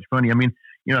wrong, it's much funnier. I mean,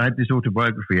 I had this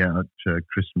autobiography out at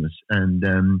Christmas, and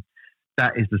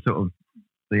that is the sort of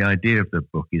the idea of the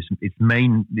book is it's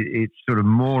sort of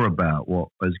more about what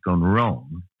has gone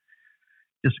wrong,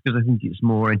 just because I think it's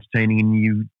more entertaining and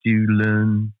you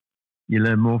learn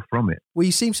more from it. Well,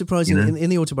 you seem surprising in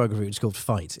the autobiography, which is called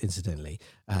Fight, incidentally.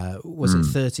 Was it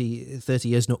 30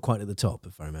 years not quite at the top,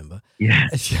 if I remember? Yeah.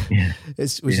 Which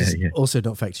is also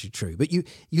not factually true. But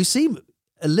you seem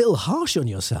a little harsh on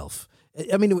yourself.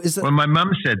 I mean, is that... Well, my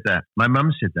mum said that.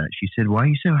 She said, "Why are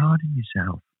you so hard on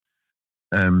yourself?"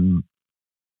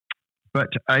 But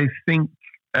I think,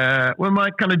 my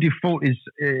kind of default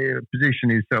position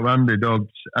is sort of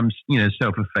underdogs,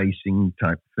 self-effacing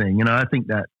type thing. And I think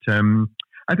that,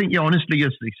 honestly,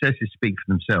 your successes speak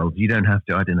for themselves. I don't have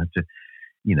to,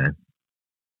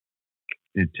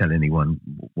 tell anyone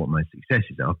what my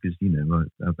successes are because,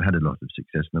 I've had a lot of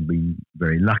success and I've been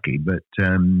very lucky. But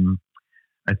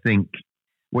I think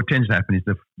what tends to happen is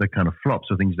the kind of flops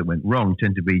or things that went wrong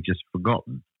tend to be just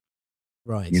forgotten.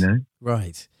 Right.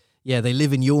 Right. Yeah, they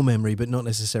live in your memory, but not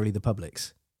necessarily the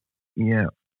public's. Yeah,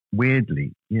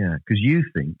 weirdly, yeah, because you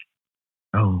think,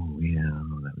 that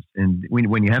was, and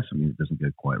when you have something that doesn't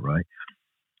go quite right,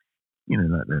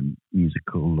 like the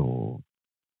musical or,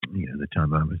 the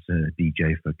time I was a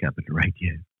DJ for Capital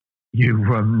Radio,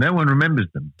 no one remembers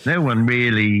them. No one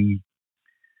really,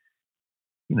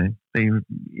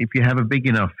 if you have a big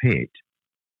enough hit,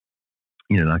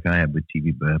 like I had with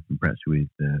TV Burp and perhaps with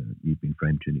You've Been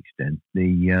Framed to an extent,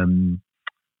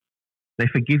 they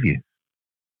forgive you.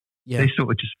 Yeah. They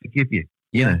sort of just forgive you.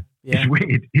 Yeah. It's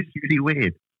weird. It's really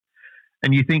weird.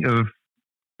 And you think of,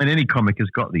 and any comic has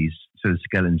got these sort of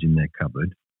skeletons in their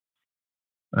cupboard.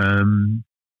 And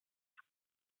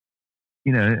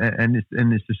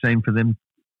it's the same for them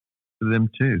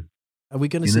too. Are we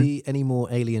going to see any more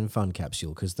Alien Fun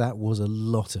Capsule? Because that was a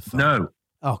lot of fun. No.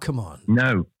 Oh, come on.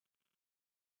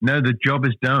 No, the job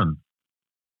is done.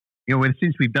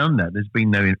 since we've done that, there's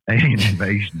been no alien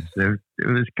invasion. So it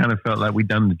was kind of felt like we'd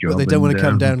done the job. But they don't want to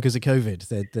come down because of COVID.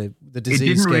 The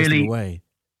disease scares them away.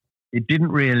 It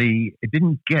didn't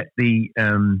get the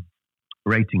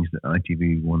ratings that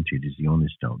ITV wanted, is the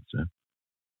honest answer.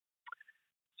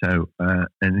 So,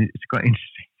 and it's quite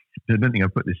interesting. I don't think I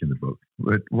put this in the book,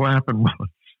 but what happened was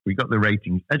we got the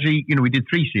ratings. Actually, we did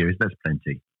 3 series. That's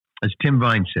plenty. As Tim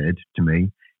Vine said to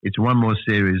me, it's one more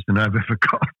series than I've ever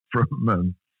got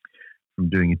from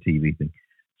doing a TV thing.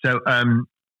 So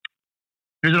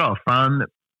it was a lot of fun,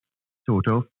 sort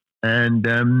of. And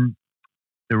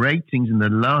the ratings in the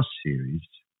last series,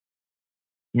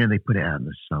 they put it out in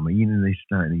the summer. They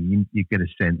start. You get a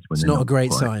sense when it's not a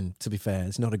great sign. To be fair,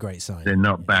 it's not a great sign. They're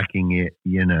not backing it.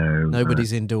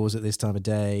 Nobody's indoors at this time of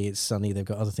day. It's sunny. They've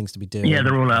got other things to be doing. Yeah,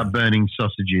 they're all out burning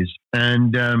sausages.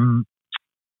 And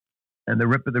when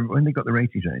they got the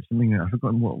ratings right, something I've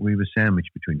forgotten what we were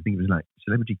sandwiched between. I think it was like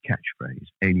celebrity catchphrase,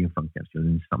 Alien Fun Capsule,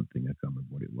 and something. I can't remember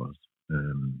what it was.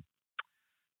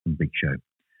 Some big show.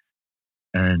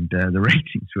 And the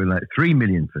ratings were like 3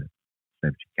 million for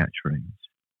celebrity catchphrase,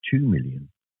 2 million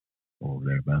or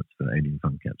thereabouts for Alien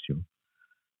Fun Capsule,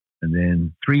 and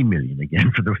then 3 million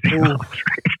again for the last 3.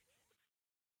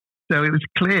 So it was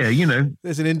clear,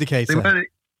 There's an indicator.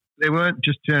 They weren't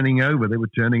just turning over; they were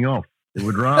turning off. They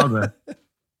would rather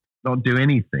not do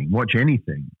anything, watch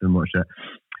anything, than watch that.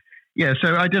 Yeah,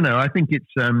 so I don't know. I think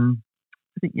it's.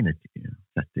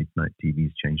 Saturday night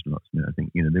TV's changed a lot. I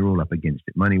think they're all up against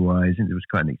it money-wise, and it was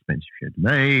quite an expensive show to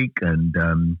make, and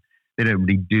they don't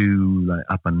really do like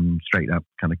up and straight up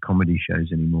kind of comedy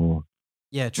shows anymore.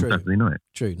 Yeah, true. Saturday night.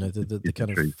 True. No, the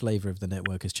kind of flavour of the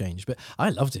network has changed, but I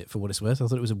loved it for what it's worth. I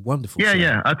thought it was a wonderful show.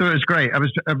 Yeah, I thought it was great. I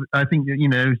think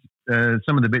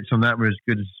some of the bits on that were as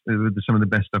good as some of the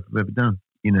best stuff I've ever done.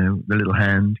 The little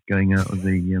hand going out of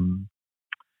the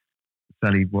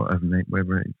Sally,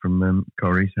 whatever, from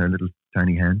Corrie's, her little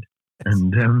tiny hand,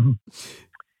 and and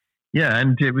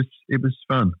it was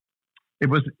fun. It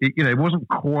wasn't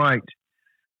quite.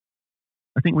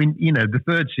 I think the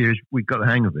third series we got the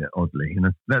hang of it. Oddly,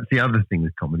 that's the other thing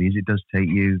with comedy is it does take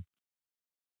you.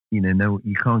 You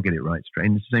can't get it right straight.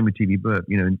 And it's the same with TV Burp.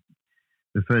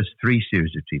 The first 3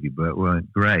 series of TV Burp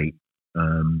weren't great,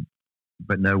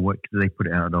 but they put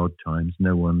it out at odd times.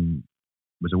 No one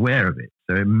was aware of it,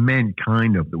 so it meant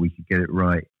kind of that we could get it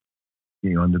right,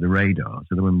 under the radar.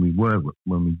 So that when we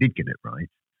did get it right,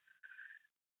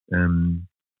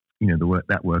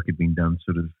 that work had been done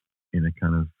sort of in a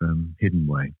kind of hidden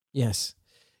way. Yes.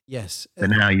 But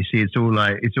now you see, it's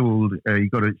got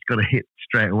to hit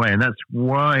straight away, and that's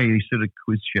why sort of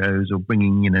quiz shows or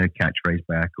bringing catchphrase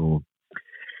back or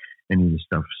any of the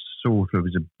stuff sort of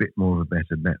is a bit more of a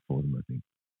better bet for them, I think.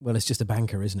 Well, it's just a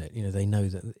banker, isn't it? They know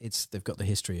that they've got the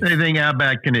history. They think, how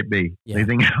bad can it be? Yeah. They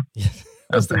think,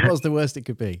 what's the worst it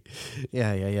could be?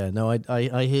 Yeah. No,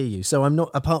 I hear you. So I'm not,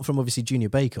 apart from obviously Junior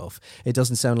Bake Off, it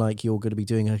doesn't sound like you're going to be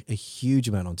doing a huge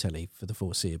amount on telly for the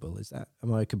foreseeable. Is that,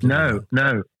 am I completely wrong?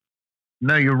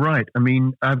 No, you're right. I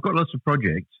mean, I've got lots of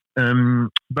projects,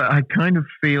 but I kind of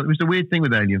feel, it was the weird thing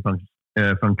with Alien Fun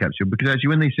Capsule, because actually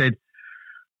when they said,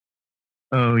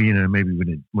 maybe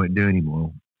we won't do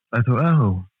anymore, I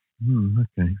thought,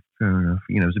 okay, fair enough.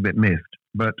 It was a bit miffed,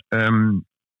 but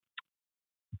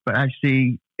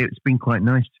actually, it's been quite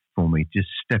nice for me to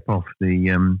step off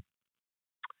the,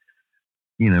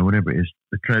 whatever it is,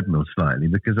 the treadmill slightly,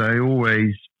 because I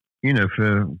always,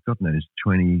 for God knows,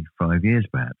 25 years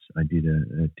perhaps, I did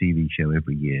a TV show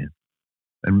every year,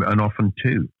 and often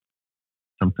 2,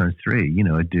 sometimes 3.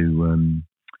 I do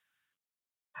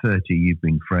 30 You've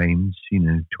Been Frames,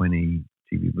 20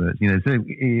 TV Birds. So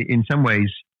in some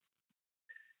ways,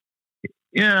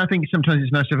 I think sometimes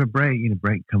it's nice to have a break,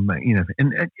 come back, and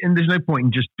there's no point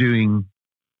in just doing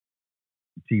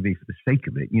TV for the sake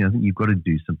of it. I think you've got to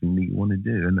do something that you want to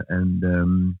do.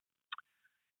 And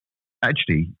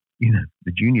actually,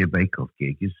 the Junior Bake Off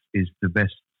gig is the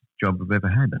best job I've ever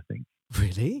had, I think.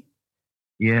 Really?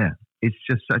 Yeah. It's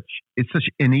such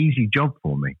an easy job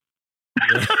for me.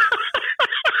 Yeah.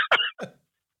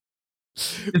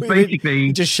 It's basically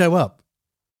you just show up.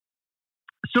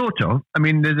 Sort of. I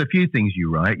mean, there's a few things you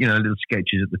write, little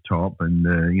sketches at the top and,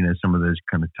 some of those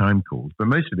kind of time calls. But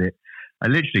most of it, I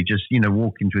literally just,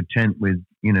 walk into a tent with,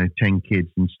 10 kids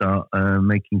and start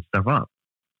making stuff up.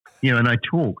 And I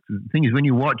talk. The thing is, when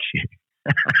you watch it,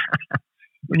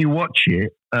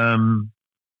 I'm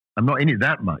not in it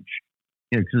that much,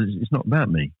 because it's not about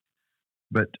me.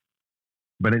 But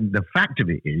the fact of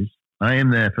it is, I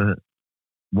am there for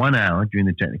 1 hour during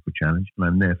the technical challenge, and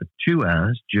I'm there for 2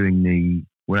 hours during the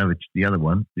other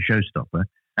one, the showstopper,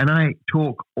 and I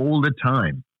talk all the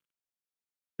time.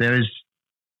 There's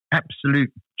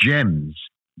absolute gems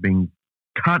being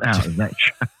cut out of that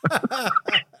show.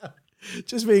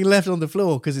 Just being left on the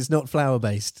floor because it's not flour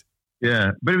based.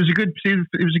 Yeah, but it was a good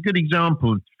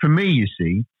example for me. You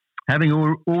see, having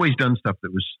always done stuff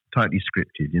that was tightly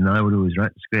scripted, I would always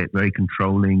write the script, very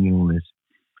controlling and all this.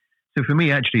 So for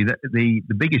me, actually, the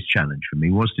biggest challenge for me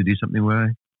was to do something where I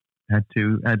had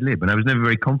to ad lib, and I was never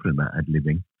very confident about ad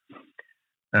libbing.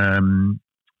 And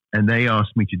they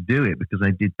asked me to do it because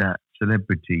I did that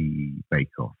Celebrity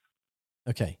Bake Off.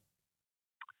 Okay.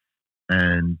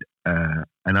 And I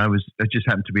just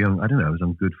happened to be on, I don't know, I was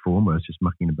on good form. I was just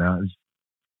mucking about.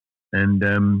 And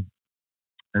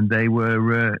they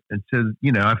were, and so,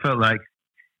 I felt like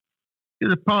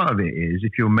the part of it is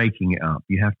if you're making it up,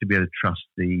 you have to be able to trust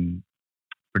the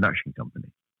production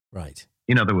company. Right.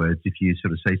 In other words, if you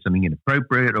sort of say something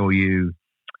inappropriate or you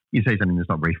say something that's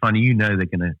not very funny, they're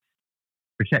going to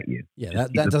protect you. Yeah,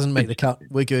 that doesn't make the cut.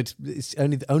 We're good. It's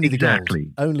only exactly.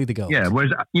 The gold. Only the gold. Yeah,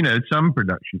 whereas, some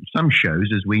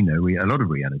shows, as we know, a lot of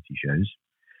reality shows,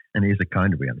 and it is a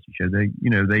kind of reality show,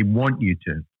 they want you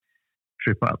to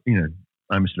trip up,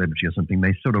 I'm a celebrity or something.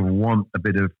 They sort of want a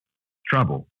bit of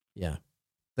trouble. Yeah.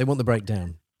 They want the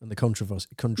breakdown and the controversy.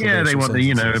 Yeah, they want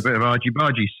a bit of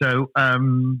argy-bargy. So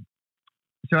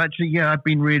actually, yeah, I've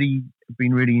been really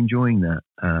enjoying that.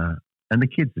 And the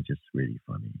kids are just really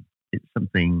funny. It's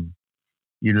something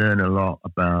you learn a lot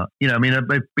about. A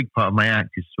big part of my act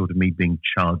is sort of me being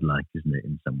childlike, isn't it,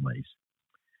 in some ways?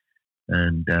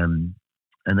 And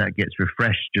that gets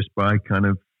refreshed just by kind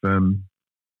of,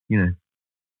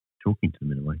 talking to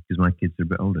them in a way, because my kids are a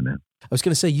bit older now. I was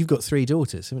going to say, you've got 3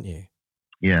 daughters, haven't you?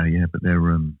 Yeah, but they're,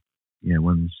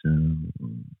 one's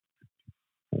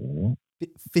 54.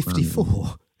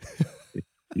 54?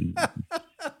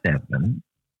 57.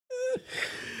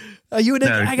 Are you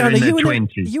hang on, are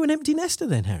you an empty nester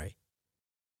then, Harry?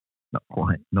 Not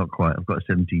quite. I've got a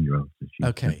 17-year-old. So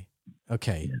okay.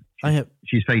 Yeah,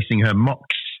 she's facing her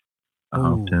mocks at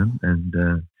half term, and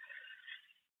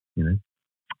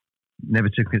never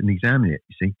took an exam yet.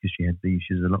 You see, because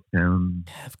she's a lockdown.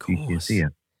 Yeah, of course.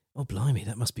 GCSE. Oh, blimey,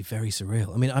 that must be very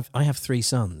surreal. I mean, I have 3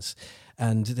 sons,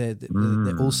 and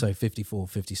they're also 54,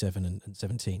 57, and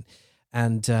 17,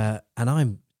 and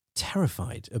I'm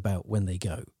terrified about when they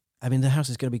go. I mean, the house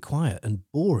is going to be quiet and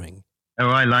boring. Oh,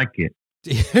 I like it.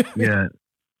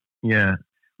 Yeah.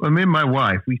 Well, me and my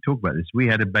wife, we talk about this. We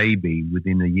had a baby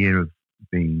within a year of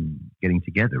getting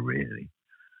together, really.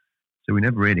 So we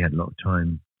never really had a lot of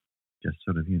time, just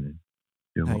sort of, doing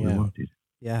what we wanted.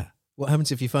 Yeah. What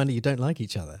happens if you find that you don't like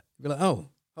each other? You'll be like, oh,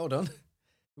 hold on. It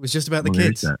was just about the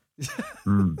kids.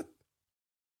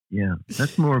 Yeah,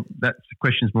 the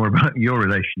question's more about your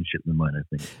relationship than mine, I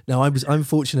think. No, I'm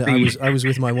fortunate. I was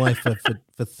with my wife for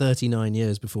 39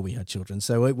 years before we had children,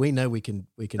 so we know we can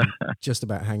just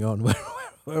about hang on.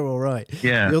 We're all right.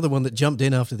 Yeah, you're the one that jumped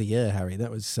in after the year, Harry. That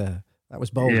was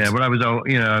bold. Yeah, well, I was old.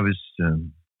 I was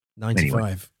 95.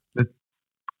 Anyway.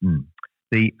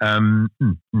 There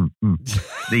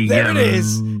it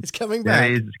is. It's coming back.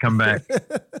 There it is. It's come back.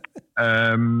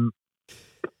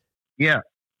 Yeah.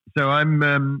 So I'm.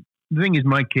 The thing is,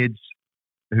 my kids,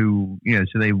 who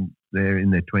so they're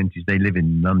in their 20s. They live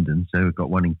in London, so I've got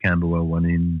one in Camberwell, one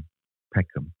in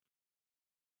Peckham,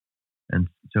 and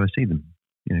so I see them,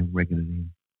 regularly.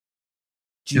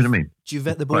 Do you know what I mean? Do you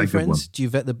vet the boyfriends? Do you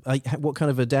vet what kind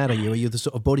of a dad are you? Are you the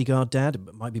sort of bodyguard dad?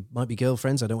 Might be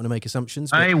girlfriends. I don't want to make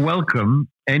assumptions. But... I welcome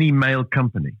any male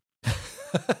company.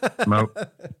 My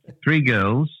 3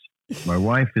 girls. My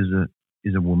wife is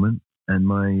a woman, and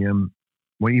my even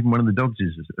one of the dogs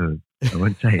is. I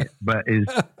won't say it, but is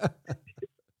a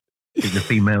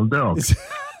female dog.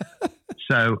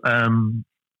 So no,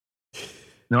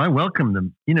 I welcome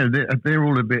them. They're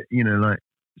all a bit like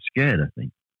scared, I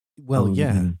think. Well,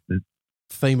 yeah.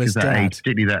 Famous dad. Age,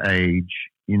 particularly that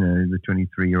age, the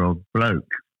 23-year-old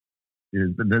bloke. A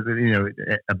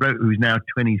bloke who's now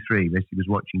 23, basically was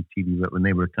watching TV when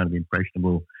they were a kind of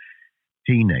impressionable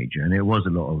teenager. And it was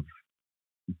a lot of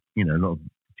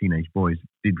teenage boys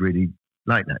did really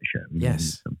like that show.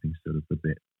 Yes. Something sort of a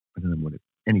bit, I don't know what it,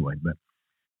 anyway, but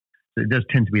so it does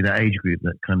tend to be that age group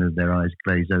that kind of their eyes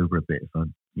glaze over a bit if I,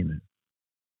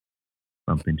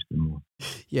 bump into them more.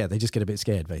 Yeah, they just get a bit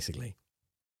scared, basically.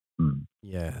 Mm.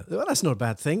 Yeah, well, that's not a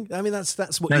bad thing. I mean, that's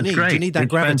what you need. Great. You need that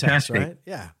it's gravitas, fantastic. right?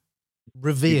 Yeah.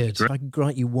 Revered. If I can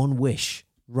grant you one wish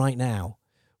right now,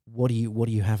 what are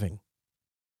you having?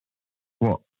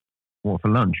 What for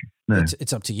lunch? No,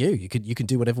 it's up to you. You can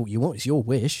do whatever you want. It's your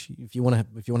wish. If you want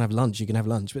to have lunch, you can have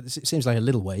lunch. But it seems like a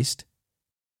little waste.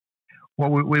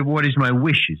 What is my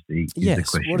wish? Is the yes.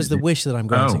 question, What is the wish that I'm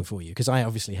granting for you? Because I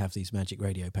obviously have these magic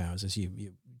radio powers, as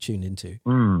you tuned into?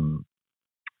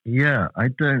 Yeah, I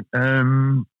don't.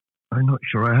 I'm not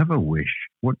sure I have a wish.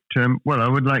 What? Well, I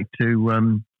would like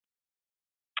to.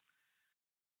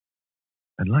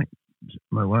 I'd like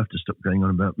my wife to stop going on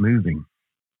about moving.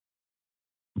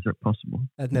 Is that possible?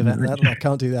 I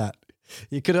can't do that.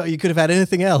 You could have had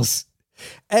anything else.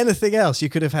 Anything else. You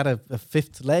could have had a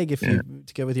fifth leg if you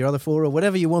to go with your other four or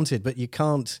whatever you wanted, but you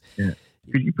can't. Yeah.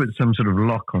 Could you put some sort of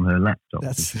lock on her laptop?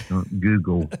 That's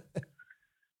Google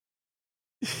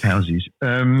houses.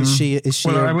 Is she?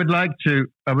 Well, I would like to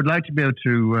be able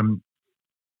to.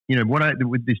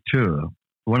 With this tour,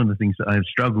 one of the things that I've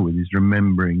struggled with is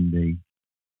remembering the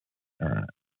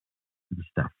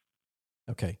stuff.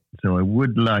 Okay. So I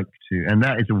would like to, and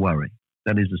that is a worry.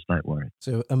 That is a slight worry.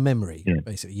 So a memory,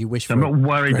 basically. You wish. So I'm not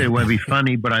worried that it won't be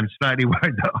funny, but I'm slightly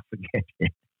worried that I'll forget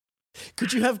it.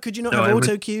 Could you not have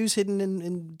auto cues hidden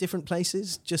in different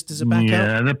places just as a backup?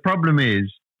 Yeah, the problem is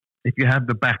if you have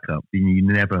the backup, then you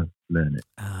never learn it.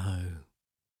 Oh,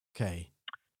 okay.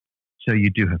 So you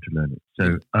do have to learn it.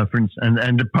 So, for instance,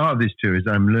 and the part of this tour is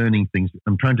I'm learning things.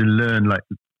 I'm trying to learn like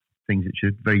things which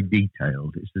are very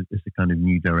detailed. It's a kind of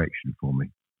new direction for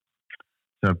me.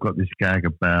 So I've got this gag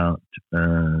about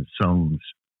songs.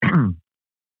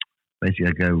 Basically,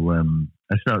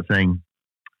 I start saying.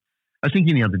 I was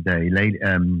thinking the other day, Lay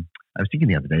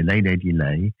Lady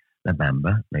Lay, La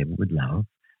Bamba, Label with Love,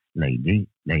 Lady,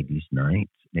 Ladies Night,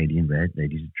 Lady in Red,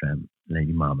 Ladies of Tramp,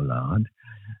 Lady Marmalade,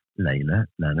 Layla,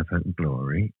 Land of Hope and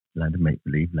Glory, Land of Make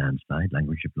Believe, Landslide,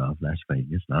 Language of Love, Las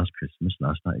Vegas, Last Christmas,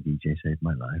 Last Night a DJ Saved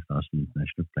My Life, Last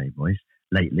International Playboys,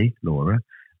 Lately, Laura,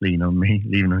 Lean on Me,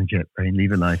 Leaving on a Jet Plane,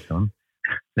 Leave a Light On,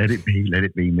 Let It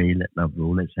Be Me, Let Love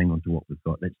Rule, Let's Hang On to What We've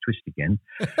Got, Let's Twist Again,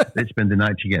 Let's Spend the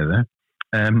Night Together,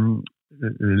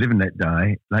 Live and Let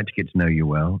Die, Like to Get to Know You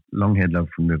Well, Long Haired Love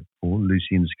from Liverpool,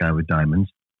 Lucy in the Sky with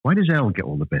Diamonds. Why does Elle get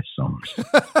all the best songs?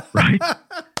 Right?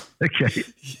 Okay.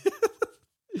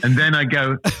 And then I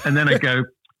go,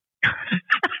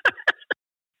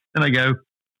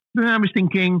 I was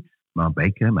thinking, Mark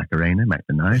Baker, Macarena, Mac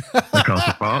the Knife,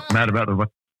 Across Park, Mad About the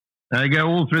World. And I go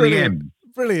all through the M's.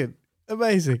 Brilliant.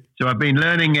 Amazing. So I've been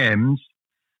learning M's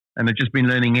and I've just been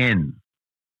learning N.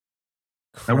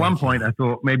 Crikey. At one point, I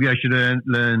thought maybe I should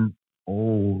learn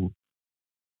all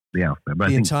the alphabet. But the I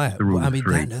think entire. the rule I mean,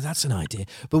 three. that's an idea.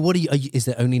 But what is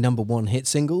there only number one hit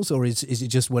singles, or is it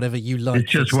just whatever you like?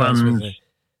 It's just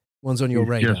one's on your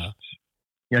radar.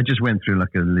 I just went through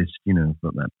like a list. I've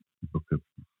got that book of.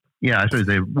 Yeah, I suppose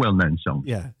they're well-known songs.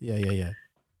 Yeah.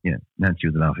 Yeah, Nancy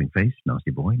with the Laughing Face,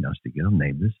 Nasty Boy, Nasty Girl,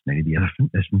 Neighbours, Nelly the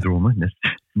Elephant, Less than Drama,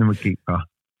 Number Keeper.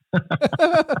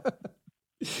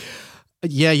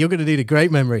 Yeah, you're going to need a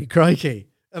great memory. Crikey.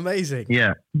 Amazing.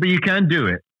 Yeah, but you can do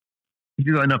it. If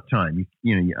you've got enough time,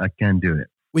 I can do it.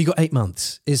 We got 8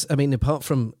 months. Apart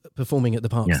from performing at the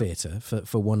Park Theatre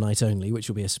for one night only, which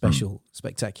will be a special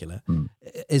spectacular,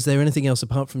 is there anything else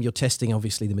apart from your testing,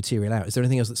 obviously, the material out? Is there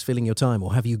anything else that's filling your time,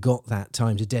 or have you got that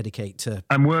time to dedicate to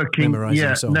I'm working,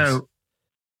 memorizing songs? No.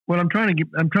 Well, I'm trying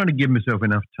to give myself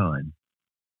enough time,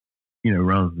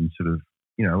 rather than sort of,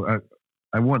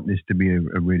 I want this to be a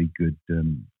really good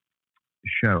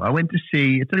show. I went to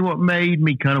see, I tell you what made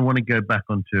me kind of want to go back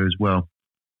on tour as well.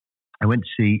 I went to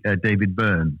see David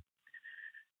Byrne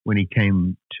when he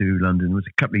came to London. It was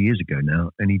a couple of years ago now,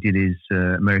 and he did his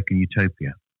American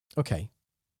Utopia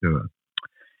tour.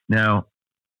 Now,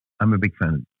 I'm a big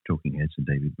fan of Talking Heads and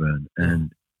David Byrne,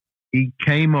 and he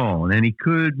came on, and it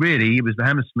was the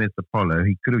Hammersmith Apollo.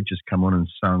 He could have just come on and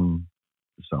sung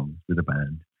the songs with a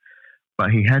band. But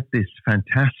he had this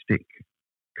fantastic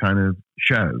kind of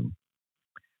show,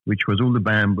 which was all the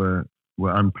band were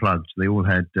unplugged. So they all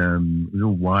had, it was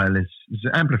all wireless. It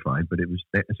was amplified, but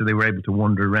so they were able to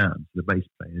wander around, the bass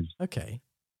players. Okay.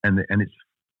 And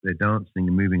they're dancing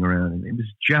and moving around, and it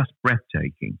was just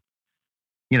breathtaking.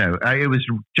 It was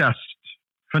just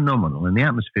phenomenal, and the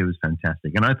atmosphere was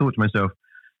fantastic. And I thought to myself,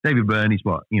 David Byrne, he's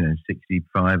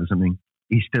 65 or something.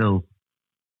 He's still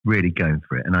really going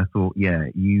for it. And I thought,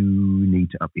 you need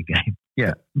to up your game.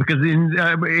 Yeah, because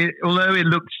although it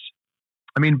looks,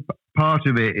 part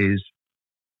of it is,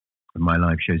 my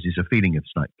live shows is a feeling of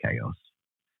slight chaos.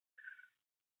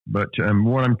 But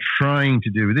what I'm trying to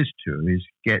do with this tour is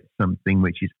get something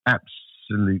which is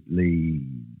absolutely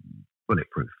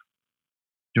bulletproof.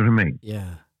 Do you know what I mean?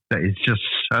 Yeah. That is just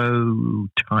so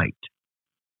tight.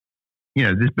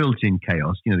 There's built-in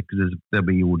chaos, because there'll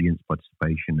be audience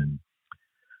participation and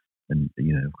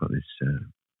I've got this,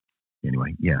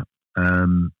 anyway, yeah.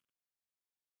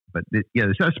 But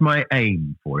so that's my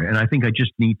aim for it. And I think I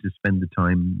just need to spend the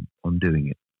time on doing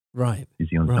it. Right. Is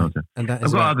the honest answer. And that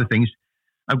I've got other things.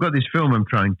 I've got this film I'm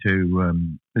trying to.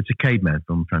 It's a caveman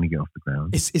film I'm trying to get off the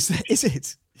ground. Is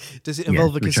it? Does it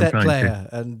involve a which I'm cassette trying player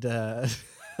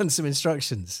and some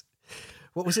instructions?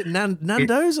 What was it?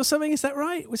 Nando's or something? Is that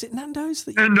right? Was it Nando's?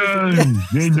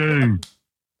 Nando's.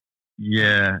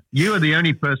 Yeah, you are the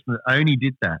only person that only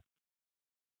did that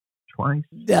twice.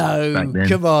 No,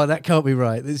 come on, that can't be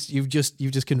right. You've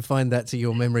just confined that to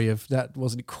your memory of that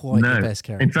wasn't quite the best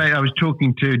character. In fact, I was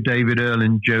talking to David Earl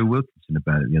and Joe Wilkinson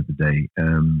about it the other day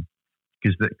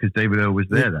because David Earl was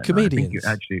there. That comedians,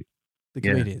 night. The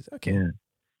comedians. Okay. Yeah.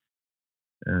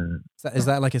 Is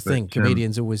that like a thing?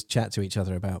 Comedians always chat to each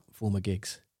other about former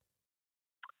gigs.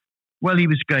 Well, he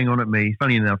was going on at me.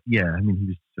 Funny enough, yeah. I mean, he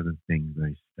was sort of being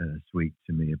very sweet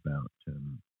to me about.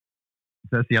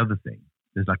 That's the other thing.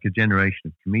 There's like a generation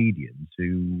of comedians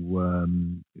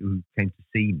who came to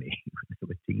see me when they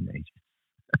were teenagers.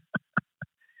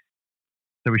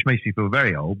 So, which makes me feel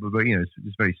very old, but you know,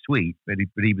 it's very sweet. But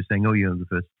he was saying, "Oh, you're the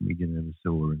first comedian I ever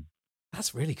saw," and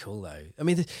that's really cool, though. I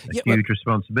mean, huge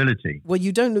responsibility. Well,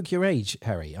 you don't look your age,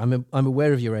 Harry. I'm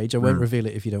aware of your age. I won't reveal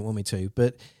it if you don't want me to.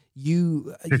 But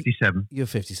 57. You're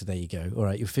 50, so there you go. All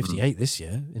right, you're 58 this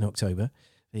year in October.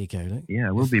 There you go. Look.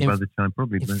 Yeah, we'll be by the time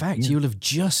probably. In fact, you'll have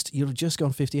just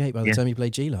gone 58 by the time you play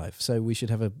G Live. So we should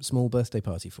have a small birthday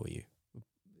party for you.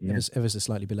 Yeah. Ever so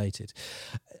slightly belated.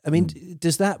 I mean,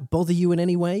 does that bother you in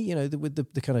any way? You know, with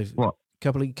the kind of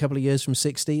couple of years from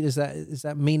 60, does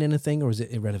that mean anything, or is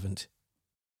it irrelevant?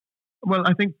 Well,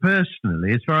 I think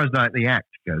personally, as far as like the act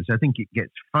goes, I think it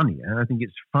gets funnier. I think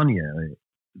it's funnier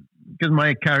because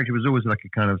my character was always like a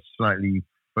kind of slightly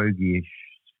fogyish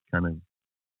kind of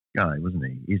guy, wasn't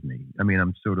he? Isn't he? I mean,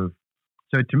 I'm sort of,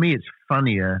 so to me, it's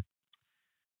funnier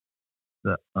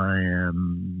that I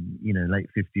am, you know, late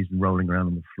 50s and rolling around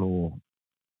on the floor,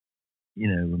 you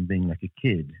know, and being like a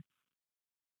kid.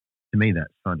 To me,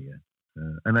 that's funnier.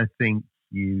 And I think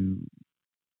I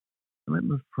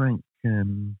remember Frank,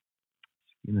 saying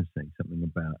something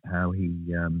about how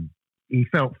he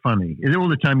felt funny. All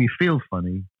the time you feel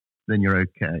funny, then you're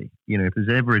okay. You know, if there's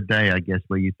ever a day, I guess,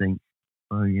 where you think,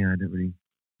 oh yeah, I don't really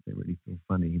feel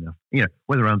funny enough. You know,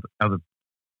 whether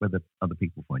other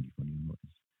people find you funny or not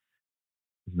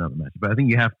is another matter. But I think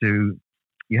you have to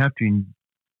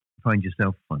find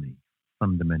yourself funny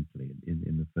fundamentally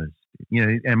in the first. You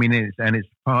know, I mean, it's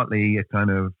partly a kind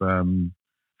of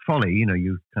folly. You know,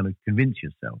 you kind of convince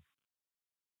yourself.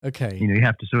 Okay. You know, you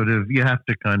have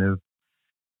to kind of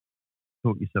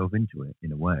talk yourself into it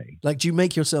in a way. Like, do you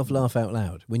make yourself laugh out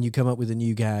loud when you come up with a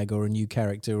new gag or a new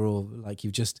character, or like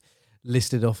you've just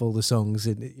listed off all the songs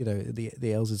in, you know,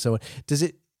 the L's and so on? Does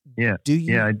it? Yeah. Do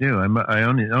you? Yeah, I do.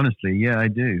 Honestly, yeah, I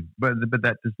do. But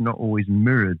that is not always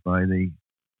mirrored by the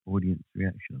audience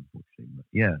reaction, unfortunately. But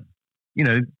yeah, you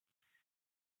know,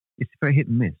 it's very hit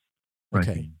and miss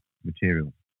writing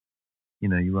material. You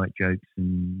know, you write jokes,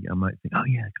 and I might think, "Oh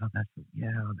yeah, God, that's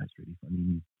really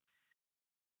funny."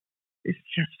 It's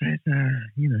just,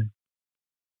 you know,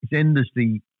 it's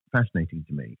endlessly fascinating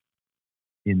to me.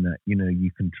 In that, you know, you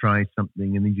can try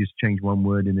something and then you just change one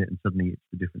word in it, and suddenly it's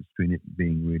the difference between it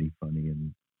being really funny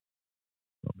and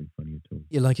not being funny at all.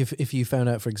 Yeah, like if you found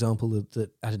out, for example,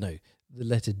 that I don't know, the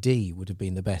letter D would have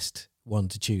been the best one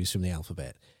to choose from the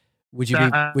alphabet. Would you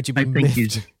be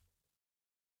miffed?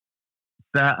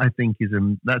 That I think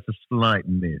that's a slight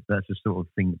myth. That's a sort of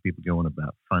thing that people go on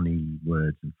about, funny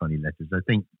words and funny letters. I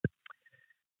think,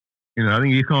 you know, I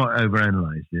think you can't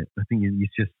overanalyze it. I think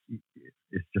it's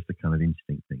just a kind of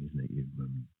instinct thing, isn't it?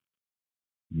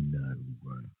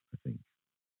 I think.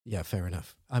 Yeah, fair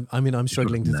enough. I'm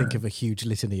struggling to think of a huge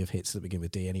litany of hits that begin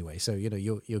with D anyway. So, you know,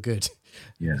 you're good.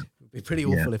 Yeah. It'd be pretty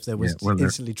awful if there was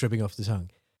instantly tripping off the tongue.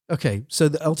 Okay, so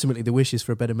ultimately the wish is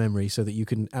for a better memory so that you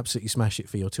can absolutely smash it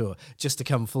for your tour. Just to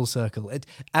come full circle.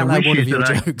 Outline one of your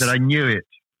jokes. That I knew it.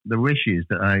 The wish is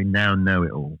that I now know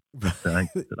it all. that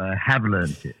I have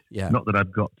learned it. Yeah. Not that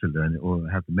I've got to learn it or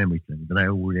have the memory to learn it, but I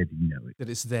already know it. That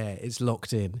it's there. It's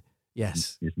locked in.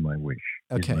 Yes. Is my wish.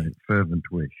 Okay. It's my fervent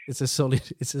wish. It's a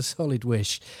solid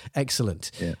wish.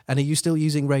 Excellent. Yeah. And are you still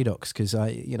using Radox? Because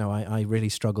I really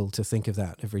struggle to think of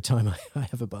that every time I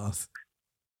have a bath.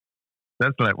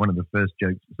 That's like one of the first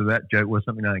jokes. So that joke was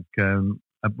something like,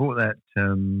 I bought that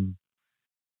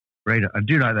Radox. I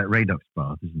do like that Radox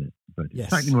bath, isn't it? But it's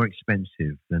slightly more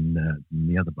expensive than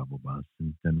the other bubble baths.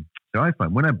 And so I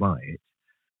find when I buy it,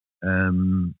 I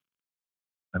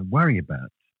worry about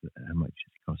how much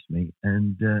it costs me,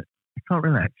 and I can't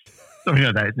relax. Something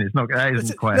like that, isn't it? It's not. That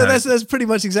isn't quite. No, that's pretty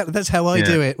much exactly. That's how I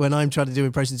do it when I'm trying to do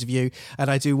impressions of you, and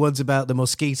I do ones about the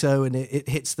mosquito, and it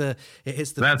hits the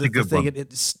that's a good thing, one. and it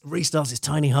restarts its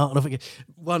tiny heart, and I think,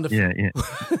 wonderful. Yeah.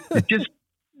 It just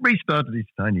restarted its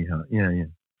tiny heart. Yeah.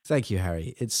 Thank you,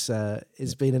 Harry. It's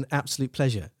been an absolute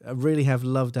pleasure. I really have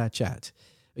loved our chat.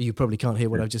 You probably can't hear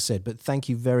what I've just said, but thank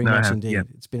you very much indeed. Yeah.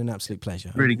 It's been an absolute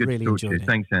pleasure. Really good to talk to you.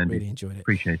 Thanks, Andy. Really enjoyed it.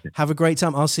 Appreciate it. Have a great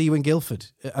time. I'll see you in Guildford.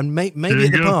 And maybe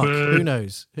at the park. Who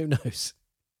knows?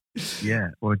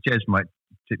 Yeah. Or Jez might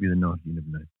tip you the nod. You never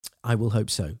know. I will hope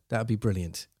so. That would be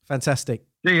brilliant. Fantastic.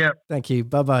 See ya. Thank you.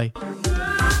 Bye-bye.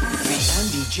 The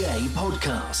Andy J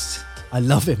Podcast. I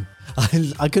love him.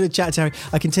 I could have chatted to Harry.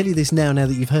 I can tell you this now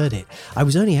that you've heard it. I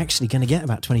was only actually going to get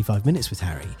about 25 minutes with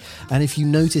Harry. And if you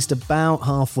noticed about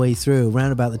halfway through,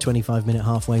 around about the 25-minute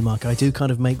halfway mark, I do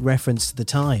kind of make reference to the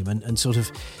time and sort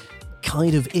of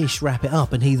kind of ish wrap it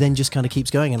up. And he then just kind of keeps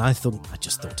going. And I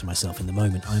just thought to myself in the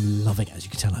moment, I'm loving it. As you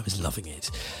can tell, I was loving it.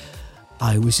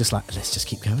 I was just like, let's just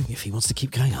keep going. If he wants to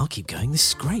keep going, I'll keep going. This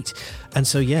is great. And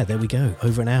so, yeah, there we go.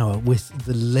 Over an hour with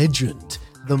the legend,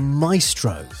 the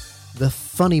maestro, the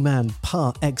funny man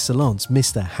par excellence,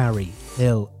 Mr. Harry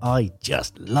Hill. I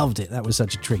just loved it. That was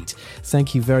such a treat.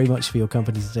 Thank you very much for your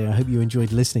company today. I hope you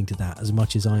enjoyed listening to that as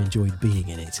much as I enjoyed being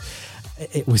in it.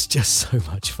 It was just so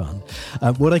much fun.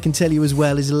 What I can tell you as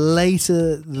well is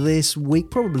later this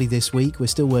week, probably this week, we're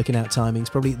still working out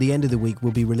timings, probably at the end of the week,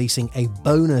 we'll be releasing a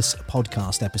bonus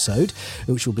podcast episode,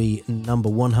 which will be number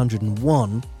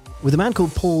 101, with a man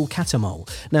called Paul Catamol.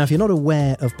 Now, if you're not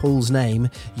aware of Paul's name,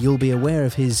 you'll be aware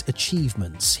of his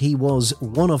achievements. He was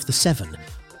one of the 7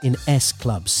 in S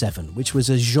Club 7, which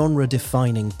was a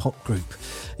genre-defining pop group.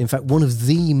 In fact, one of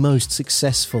the most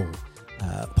successful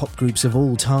pop groups of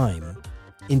all time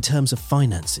in terms of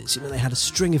finances. You know, they had a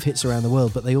string of hits around the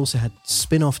world, but they also had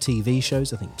spin-off TV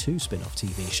shows, I think 2 spin-off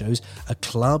TV shows, a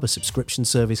club, a subscription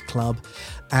service club,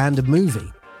 and a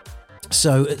movie.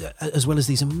 So, as well as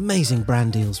these amazing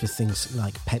brand deals with things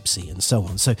like Pepsi and so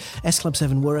on. So, S Club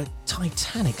 7 were a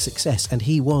titanic success, and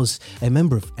he was a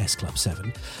member of S Club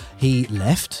 7. He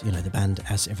left, the band,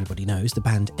 as everybody knows, the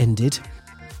band ended,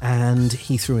 and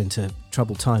he threw into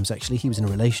troubled times, actually. He was in a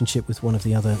relationship with one of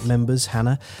the other members,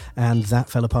 Hannah, and that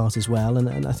fell apart as well,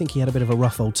 and I think he had a bit of a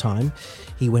rough old time.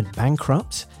 He went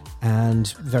bankrupt, and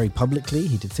very publicly,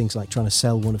 he did things like trying to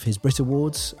sell one of his Brit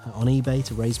Awards on eBay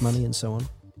to raise money and so on.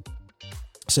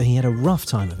 So he had a rough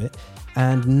time of it,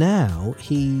 and now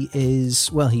he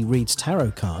reads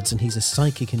tarot cards and he's a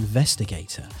psychic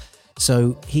investigator.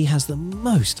 So he has the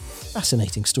most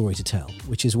fascinating story to tell,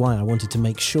 which is why I wanted to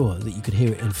make sure that you could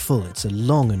hear it in full. It's a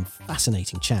long and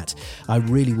fascinating chat. I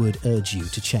really would urge you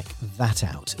to check that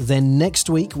out. Then next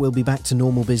week, we'll be back to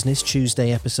normal business,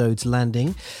 Tuesday episodes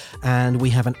landing, and we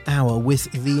have an hour with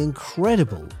the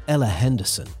incredible Ella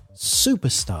Henderson,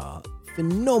 superstar,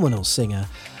 phenomenal singer,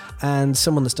 and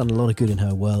someone that's done a lot of good in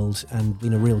her world and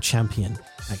been a real champion,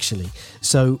 actually.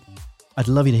 So I'd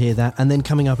love you to hear that. And then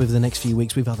coming up over the next few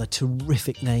weeks, we've other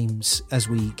terrific names as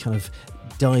we kind of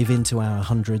dive into our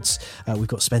hundreds. We've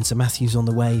got Spencer Matthews on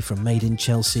the way from Made in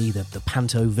Chelsea, the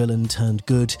panto villain turned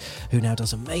good, who now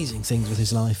does amazing things with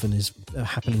his life and is a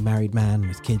happily married man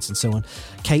with kids and so on.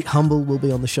 Kate Humble will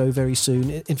be on the show very soon.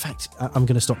 In fact, I'm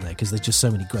going to stop there because there's just so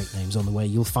many great names on the way.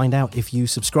 You'll find out if you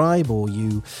subscribe or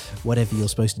whatever you're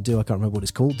supposed to do. I can't remember what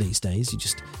it's called these days. You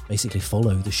just basically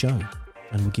follow the show,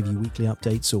 and we'll give you weekly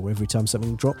updates, or every time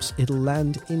something drops, it'll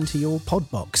land into your pod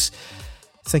box.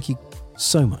 Thank you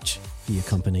so much for your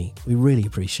company. We really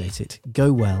appreciate it.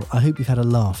 Go well. I hope you've had a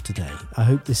laugh today. I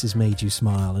hope this has made you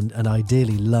smile and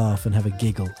ideally laugh and have a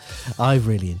giggle. I've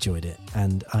really enjoyed it,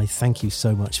 and I thank you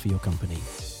so much for your company.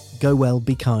 Go well,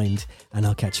 be kind, and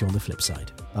I'll catch you on the flip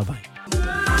side. Bye-bye. The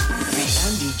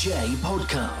Andy J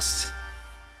Podcast.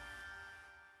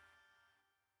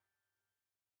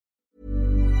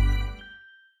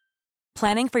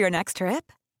 Planning for your next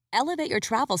trip? Elevate your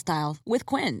travel style with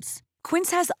Quince.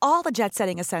 Quince has all the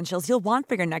jet-setting essentials you'll want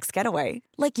for your next getaway,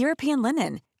 like European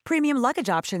linen, premium luggage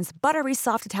options, buttery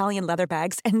soft Italian leather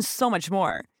bags, and so much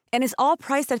more. And is all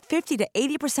priced at 50 to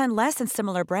 80% less than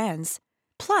similar brands.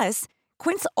 Plus,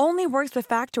 Quince only works with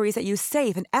factories that use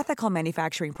safe and ethical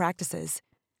manufacturing practices.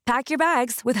 Pack your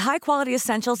bags with high-quality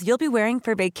essentials you'll be wearing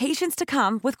for vacations to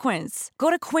come with Quince.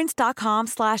 Go to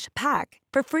quince.com/pack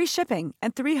for free shipping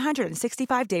and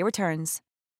 365-day returns.